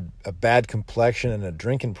had a bad complexion and a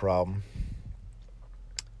drinking problem.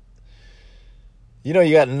 You know,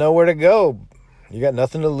 you got nowhere to go. You got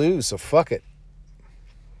nothing to lose, so fuck it.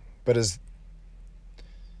 But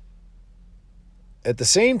at the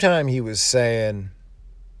same time, he was saying,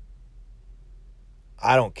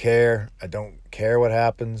 I don't care. I don't care what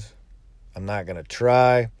happens. I'm not going to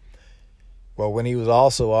try. Well, when he was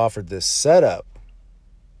also offered this setup,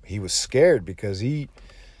 he was scared because it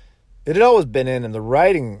had always been in him. The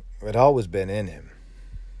writing had always been in him.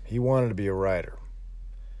 He wanted to be a writer.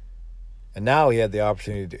 And now he had the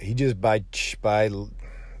opportunity he just by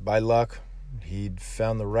luck, he'd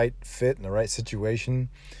found the right fit and the right situation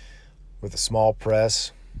with a small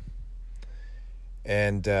press.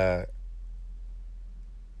 And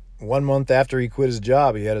 1 month after he quit his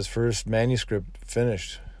job, he had his first manuscript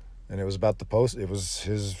finished. And it was about it was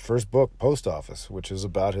his first book, Post Office, which is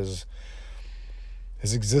about his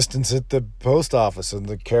existence at the post office and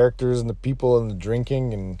the characters and the people and the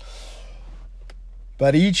drinking.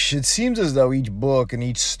 But it seems as though each book and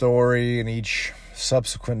each story and each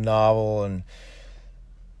subsequent novel and,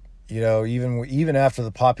 you know, even after the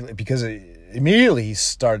popular, because immediately he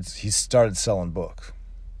started selling books.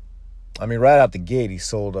 I mean, right out the gate,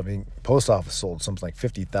 Post Office sold something like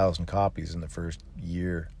 50,000 copies in the first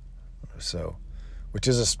year or so, which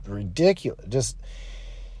is just ridiculous.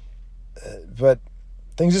 But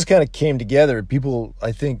things just kind of came together. People,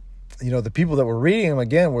 I think, you know, the people that were reading him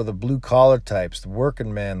again were the blue collar types, the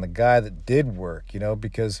working man, the guy that did work, you know,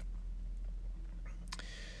 because,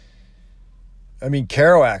 I mean,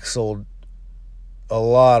 Kerouac sold a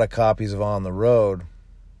lot of copies of On the Road,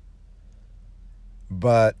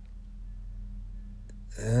 but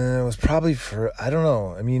it was probably I don't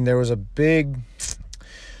know. I mean, there was a big,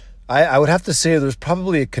 I would have to say there's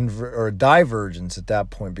probably a divergence at that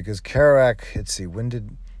point because Kerouac, let's see, when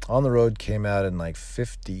did On the Road came out in like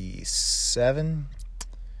 57?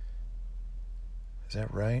 Is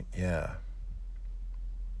that right? Yeah.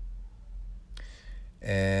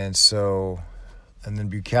 And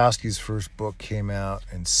then Bukowski's first book came out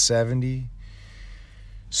in 70.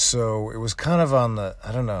 So it was kind of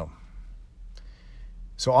I don't know.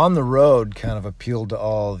 So On the Road kind of appealed to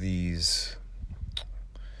all these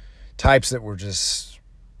types that were just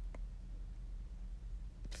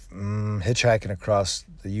hitchhiking across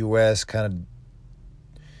the U.S., kind of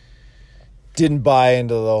didn't buy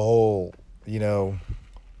into the whole, you know,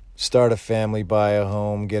 start a family, buy a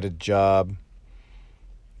home, get a job,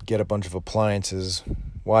 get a bunch of appliances,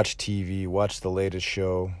 watch TV, watch the latest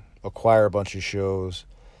show, acquire a bunch of shows,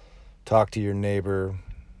 talk to your neighbor,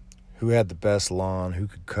 who had the best lawn, who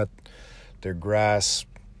could cut their grass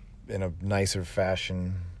in a nicer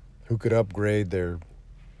fashion, who could upgrade their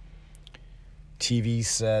TV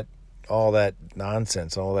set, all that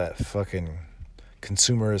nonsense, all that fucking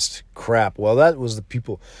consumerist crap. Well, that was the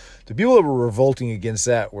people that were revolting against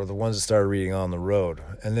that were the ones that started reading On the Road.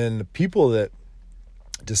 And then the people that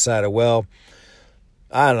decided, well,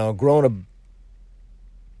 I don't know, growing a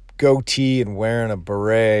goatee and wearing a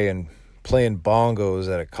beret and playing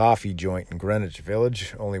bongos at a coffee joint in Greenwich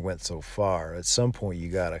Village only went so far. At some point, you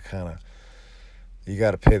got to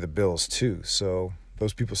pay the bills too. So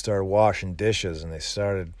those people started washing dishes and they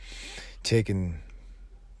started taking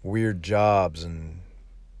weird jobs and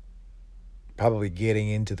probably getting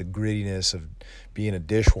into the grittiness of being a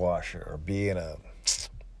dishwasher or being a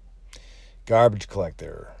garbage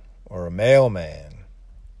collector or a mailman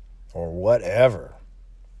or whatever.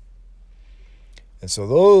 And so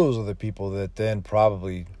those are the people that then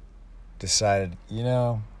probably decided, you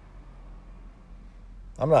know,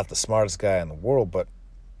 I'm not the smartest guy in the world, but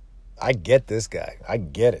I get this guy. I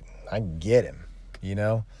get it. I get him, you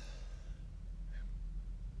know?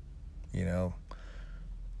 You know,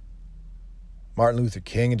 Martin Luther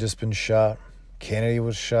King had just been shot. Kennedy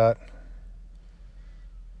was shot.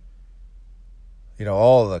 You know,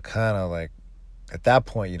 all the kind of like, at that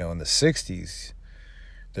point, you know, in the 60s,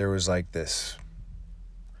 there was like this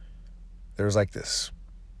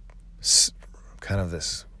kind of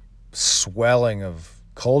this swelling of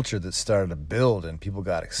culture that started to build and people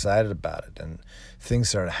got excited about it and things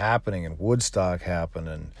started happening and Woodstock happened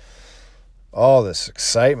and all this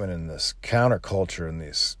excitement and this counterculture and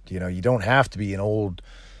this, you know, you don't have to be an old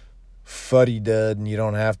fuddy-dud and you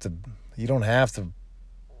don't have to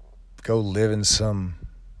go live in some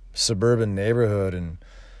suburban neighborhood and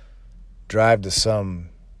drive to some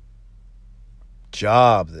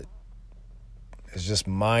job that is just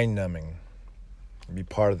mind-numbing. Be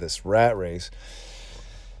part of this rat race.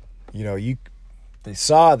 They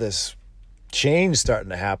saw this change starting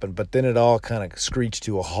to happen, but then it all kind of screeched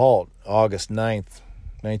to a halt August 9th,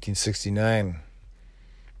 1969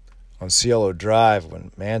 on Cielo Drive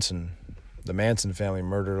when the Manson family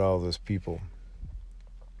murdered all those people.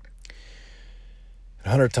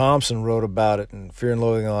 Hunter Thompson wrote about it in Fear and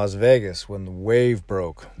Loathing in Las Vegas when the wave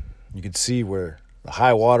broke. You could see where the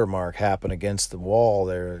high water mark happened against the wall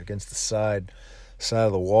there, against the side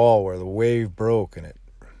of the wall where the wave broke and it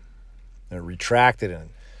retracted. And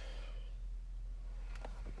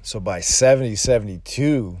so by 70,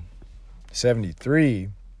 72, 73,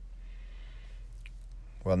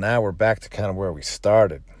 well, now we're back to kind of where we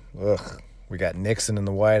started. We got Nixon in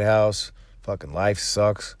the White House. Fucking life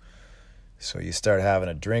sucks. So you start having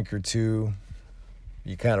a drink or two.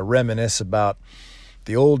 You kind of reminisce about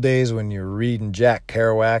the old days when you were reading Jack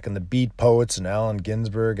Kerouac and the Beat Poets and Allen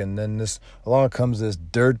Ginsberg, and then along comes this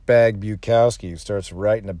dirtbag Bukowski who starts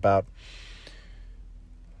writing about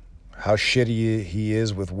how shitty he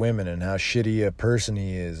is with women and how shitty a person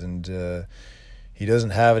he is, and he doesn't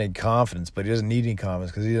have any confidence, but he doesn't need any confidence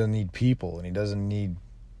because he doesn't need people, and he doesn't need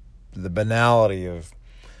the banality of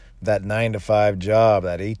that 9-to-5 job,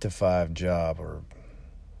 that 8-to-5 job, or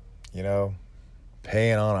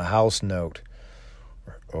paying on a house note,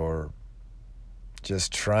 or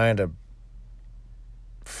just trying to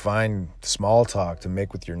find small talk to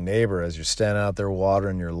make with your neighbor as you're standing out there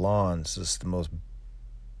watering your lawn. It's just the most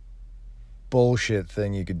bullshit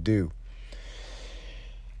thing you could do.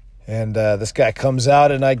 And this guy comes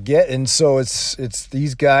out, and so it's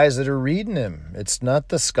these guys that are reading him. It's not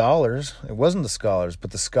the scholars. It wasn't the scholars,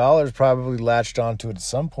 but the scholars probably latched onto it at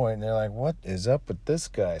some point, and they're like, what is up with this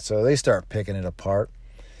guy? So they start picking it apart.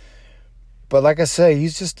 But like I say,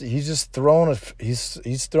 he's throwing a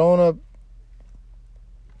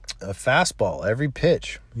fastball every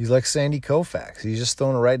pitch. He's like Sandy Koufax. He's just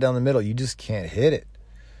throwing it right down the middle. You just can't hit it.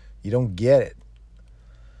 You don't get it.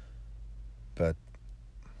 But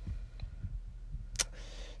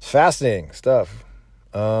it's fascinating stuff.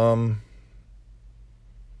 I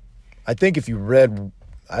think if you read,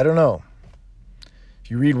 I don't know,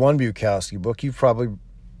 if you read one Bukowski book, you're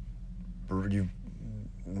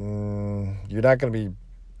not going to be,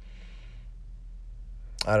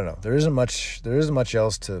 I don't know. There isn't much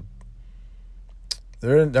else to,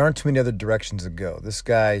 there aren't too many other directions to go. This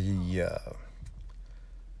guy, he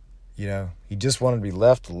just wanted to be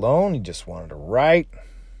left alone. He just wanted to write.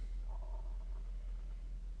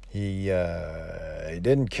 He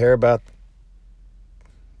didn't care about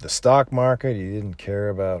the stock market. He didn't care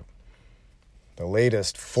about the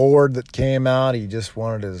latest Ford that came out. He just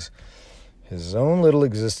wanted his own little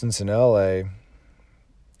existence in L.A.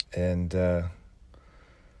 And the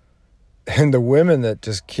women that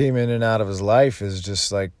just came in and out of his life is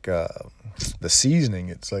just like the seasoning.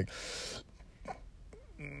 It's like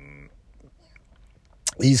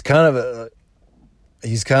he's kind of a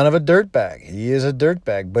dirtbag. He is a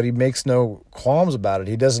dirtbag, but he makes no qualms about it.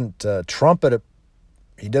 He doesn't trumpet it.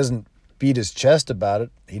 He doesn't beat his chest about it.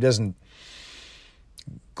 He doesn't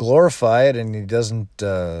glorify it, and he doesn't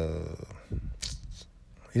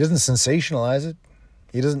sensationalize it.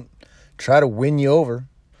 He doesn't try to win you over.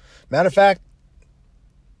 Matter of fact,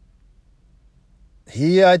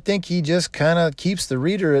 I think he just kind of keeps the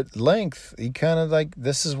reader at length. He kind of like,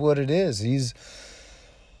 this is what it is.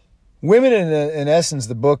 Women, in essence,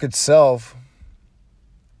 the book itself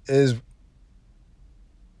is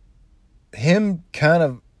him kind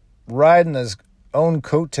of riding his own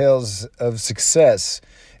coattails of success.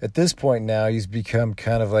 At this point now, he's become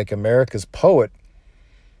kind of like America's poet.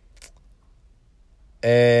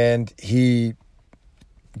 And he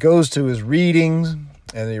goes to his readings,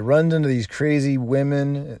 and he runs into these crazy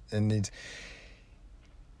women, and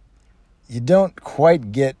you don't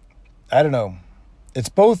quite get, I don't know. It's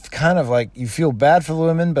both kind of like you feel bad for the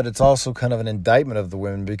women, but it's also kind of an indictment of the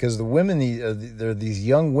women, because the women, they're these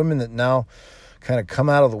young women that now kind of come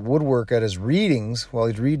out of the woodwork at his readings while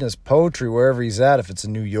he's reading his poetry wherever he's at, if it's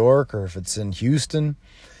in New York or if it's in Houston.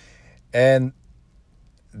 And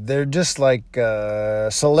they're just like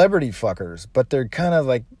celebrity fuckers, but they're kind of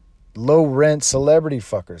like low-rent celebrity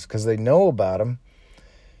fuckers because they know about him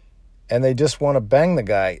and they just want to bang the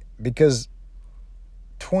guy, because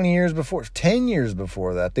 10 years before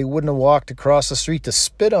that, they wouldn't have walked across the street to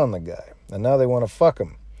spit on the guy, and now they want to fuck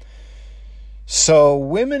him. So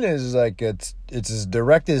women is like, it's as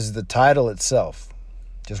direct as the title itself,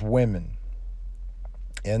 just women.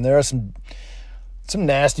 And there are some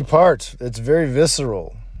nasty parts. It's very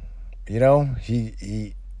visceral.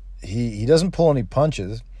 He he doesn't pull any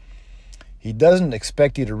punches. He doesn't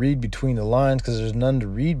expect you to read between the lines because there's none to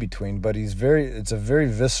read between, but it's a very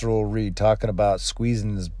visceral read, talking about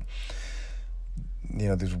squeezing his,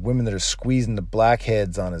 there's women that are squeezing the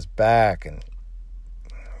blackheads on his back, and,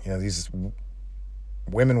 these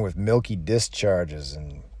women with milky discharges,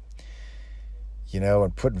 and,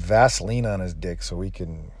 and putting Vaseline on his dick so he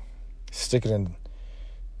can stick it in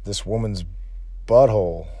this woman's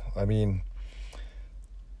butthole. I mean,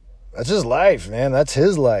 that's his life, man. That's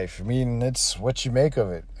his life. I mean, it's what you make of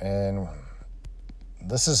it. And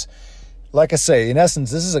this is, like I say, in essence,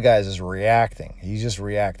 this is a guy just reacting. He's just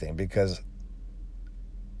reacting because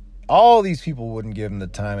all these people wouldn't give him the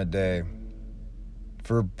time of day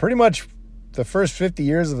for pretty much the first 50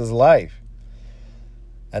 years of his life.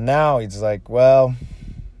 And now he's like, well,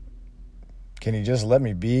 can you just let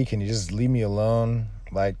me be? Can you just leave me alone?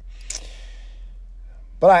 Like,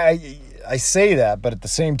 but I say that, but at the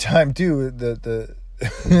same time too, the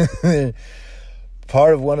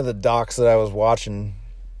part of one of the docs that I was watching,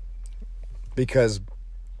 because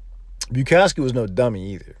Bukowski was no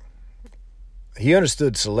dummy either. He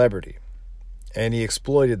understood celebrity, and he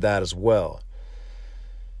exploited that as well.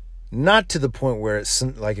 Not to the point where it's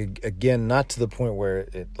like, again, not to the point where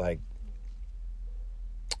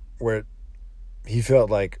where he felt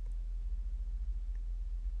like,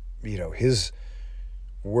 his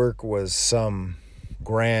work was some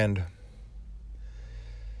grand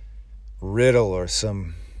riddle or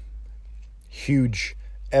some huge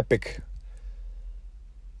epic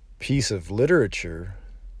piece of literature.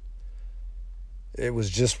 It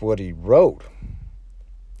was just what he wrote.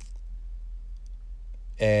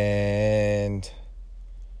 And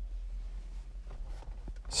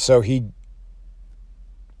so he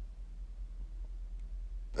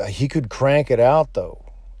could crank it out, though.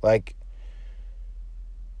 Like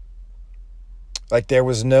there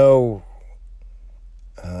was no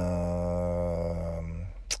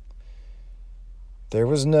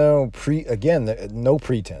no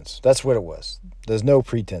pretense. That's what it was. There's no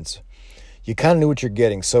pretense. You kind of knew what you're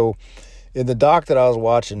getting. So in the doc that I was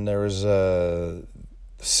watching, there was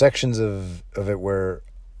sections of it where,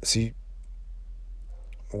 see,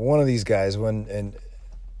 one of these guys, and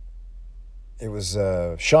it was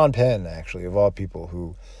Sean Penn, actually, of all people,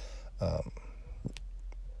 who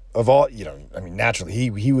naturally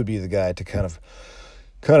he would be the guy to kind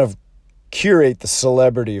of curate the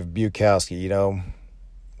celebrity of Bukowski.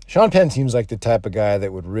 Sean Penn seems like the type of guy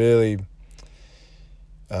that would really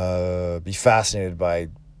be fascinated by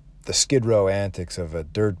the Skid Row antics of a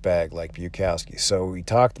dirtbag like Bukowski. So he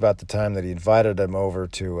talked about the time that he invited him over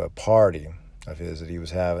to a party of his that he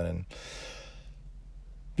was having, and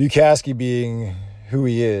Bukowski, being who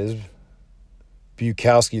he is,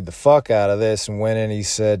 Bukowski the fuck out of this and went in. He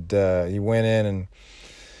said he went in and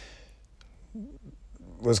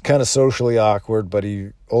was kind of socially awkward, but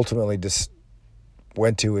he ultimately just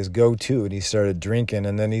went to his go-to, and he started drinking,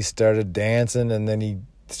 and then he started dancing, and then he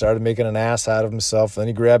started making an ass out of himself. Then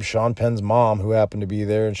he grabbed Sean Penn's mom, who happened to be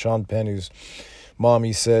there, and Sean Penn, whose mom,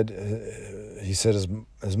 he said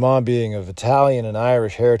his mom, being of Italian and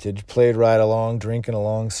Irish heritage, played right along, drinking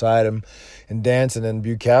alongside him and dancing, and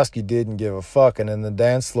Bukowski didn't give a fuck. And in the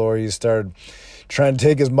dance floor, he started trying to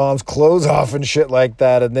take his mom's clothes off and shit like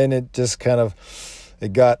that, and then it just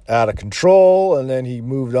it got out of control, and then he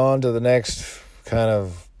moved on to the next kind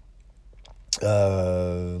of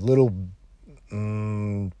little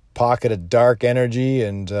pocket of dark energy,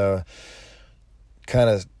 and kind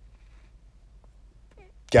of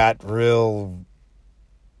got real,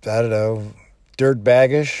 I don't know,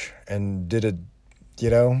 dirtbaggish, and did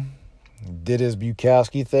his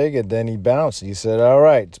Bukowski thing, and then he bounced. He said, all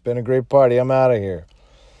right, it's been a great party, I'm out of here.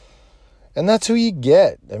 And that's who you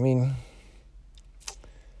get. I mean,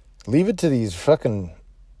 leave it to these fucking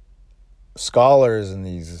scholars and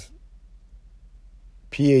these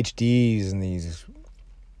PhDs and these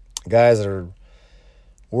guys that are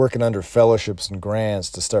working under fellowships and grants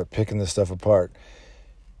to start picking this stuff apart.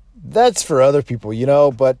 That's for other people,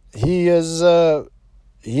 but he is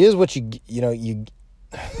what you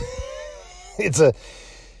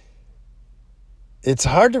it's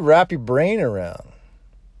hard to wrap your brain around,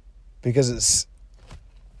 because it's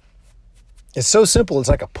so simple. It's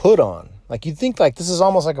like a put on. Like, you think like this is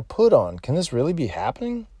almost like a put on. Can this really be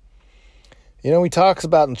happening? He talks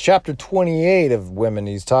about in chapter 28 of Women,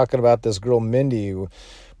 he's talking about this girl Mindy who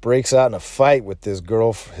breaks out in a fight with his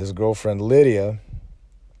girlfriend Lydia.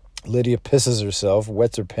 Lydia pisses herself,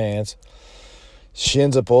 wets her pants. She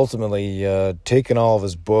ends up ultimately taking all of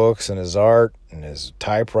his books and his art and his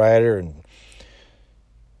typewriter and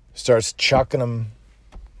starts chucking them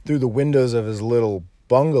through the windows of his little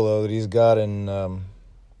bungalow that he's got in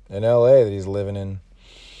L.A. that he's living in.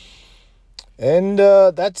 And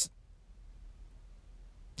that's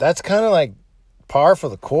kind of like par for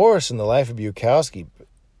the course in the life of Bukowski.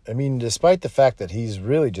 I mean, despite the fact that he's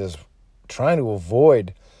really just trying to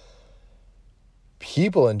avoid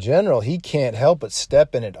people in general, he can't help but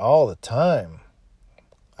step in it all the time.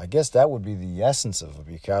 I guess that would be the essence of a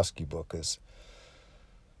Bukowski book, is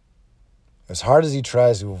as hard as he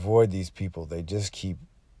tries to avoid these people, they just keep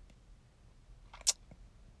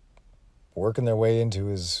working their way into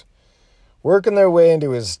his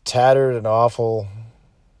tattered and awful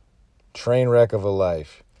train wreck of a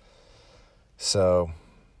life. So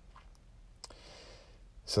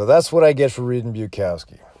that's what I get for reading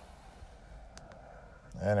Bukowski.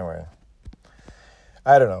 Anyway,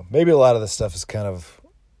 I don't know. Maybe a lot of this stuff is kind of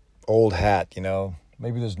old hat, you know.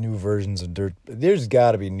 Maybe there's new versions of There's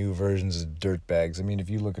got to be new versions of dirtbags. I mean, if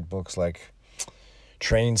you look at books like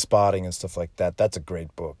Train Spotting and stuff like that, that's a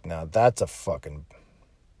great book. Now, that's a fucking...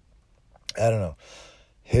 I don't know.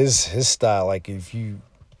 His style, like if you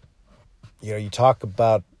talk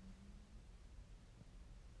about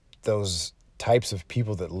those types of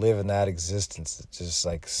people that live in that existence, it's just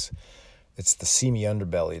like, it's the seamy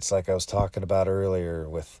underbelly. It's like I was talking about earlier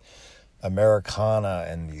with Americana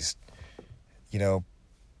and these,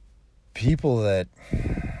 people that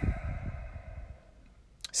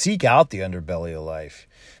seek out the underbelly of life.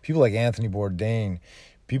 People like Anthony Bourdain,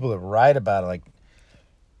 people that write about it, like,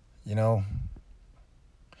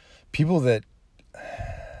 people that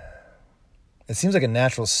it seems like a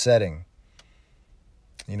natural setting.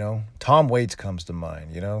 Tom Waits comes to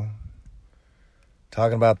mind,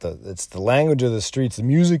 talking about it's the language of the streets, the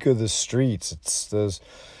music of the streets.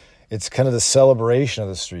 It's kind of the celebration of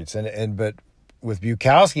the streets. But with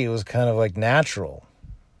Bukowski, it was kind of like natural.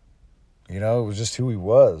 It was just who he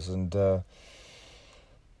was. And I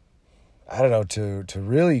don't know, to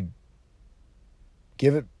really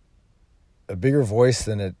give it a bigger voice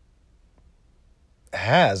than it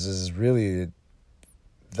has is really,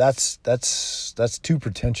 that's too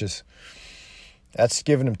pretentious. That's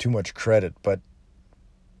giving him too much credit, but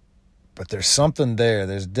there's something there.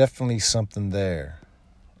 There's definitely something there.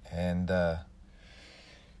 And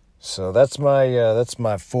so that's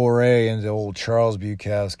my foray into old Charles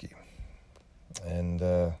Bukowski. And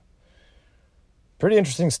pretty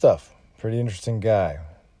interesting stuff. Pretty interesting guy.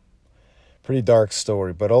 Pretty dark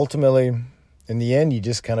story, but ultimately, in the end, you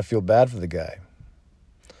just kind of feel bad for the guy.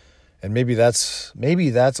 And maybe that's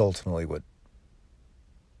ultimately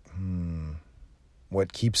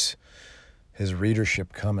what keeps his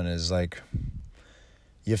readership coming, is like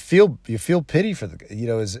you feel pity for the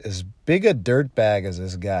as big a dirtbag as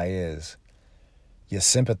this guy is, you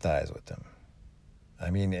sympathize with him. I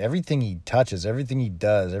mean, everything he touches, everything he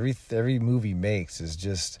does, every move he makes is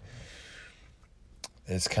just,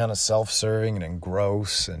 it's kind of self-serving and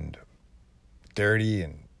gross and dirty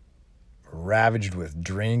and ravaged with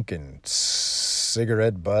drink and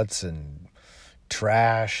cigarette butts and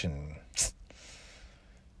trash and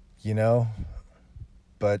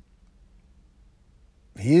but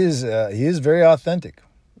he is very authentic,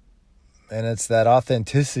 and it's that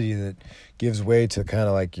authenticity that gives way to kind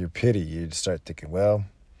of like your pity. You start thinking, well,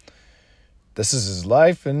 this is his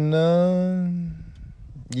life, and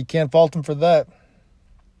you can't fault him for that.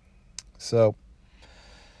 So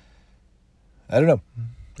I don't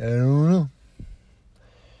know.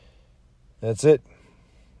 That's it.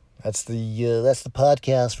 That's the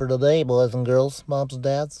podcast for today, boys and girls, moms and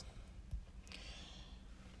dads.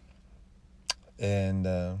 And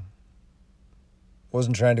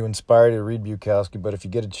wasn't trying to inspire you to read Bukowski, but if you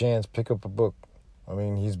get a chance, pick up a book. I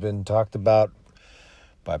mean, he's been talked about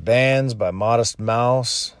by bands, by Modest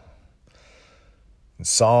Mouse, and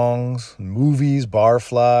songs, and movies,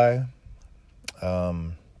 Barfly.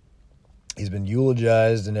 He's been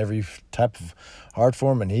eulogized in every type of art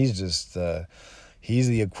form, and he's just he's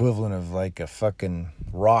the equivalent of like a fucking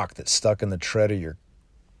rock that's stuck in the tread of your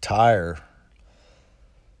tire.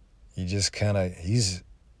 He's just kind of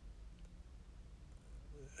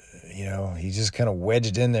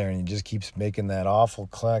wedged in there, and he just keeps making that awful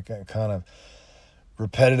kind of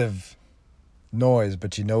repetitive noise,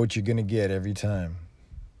 but you know what you're going to get every time,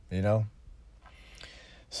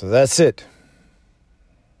 So that's it.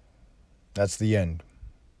 That's the end.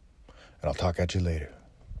 And I'll talk at you later.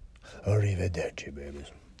 Arrivederci, babies.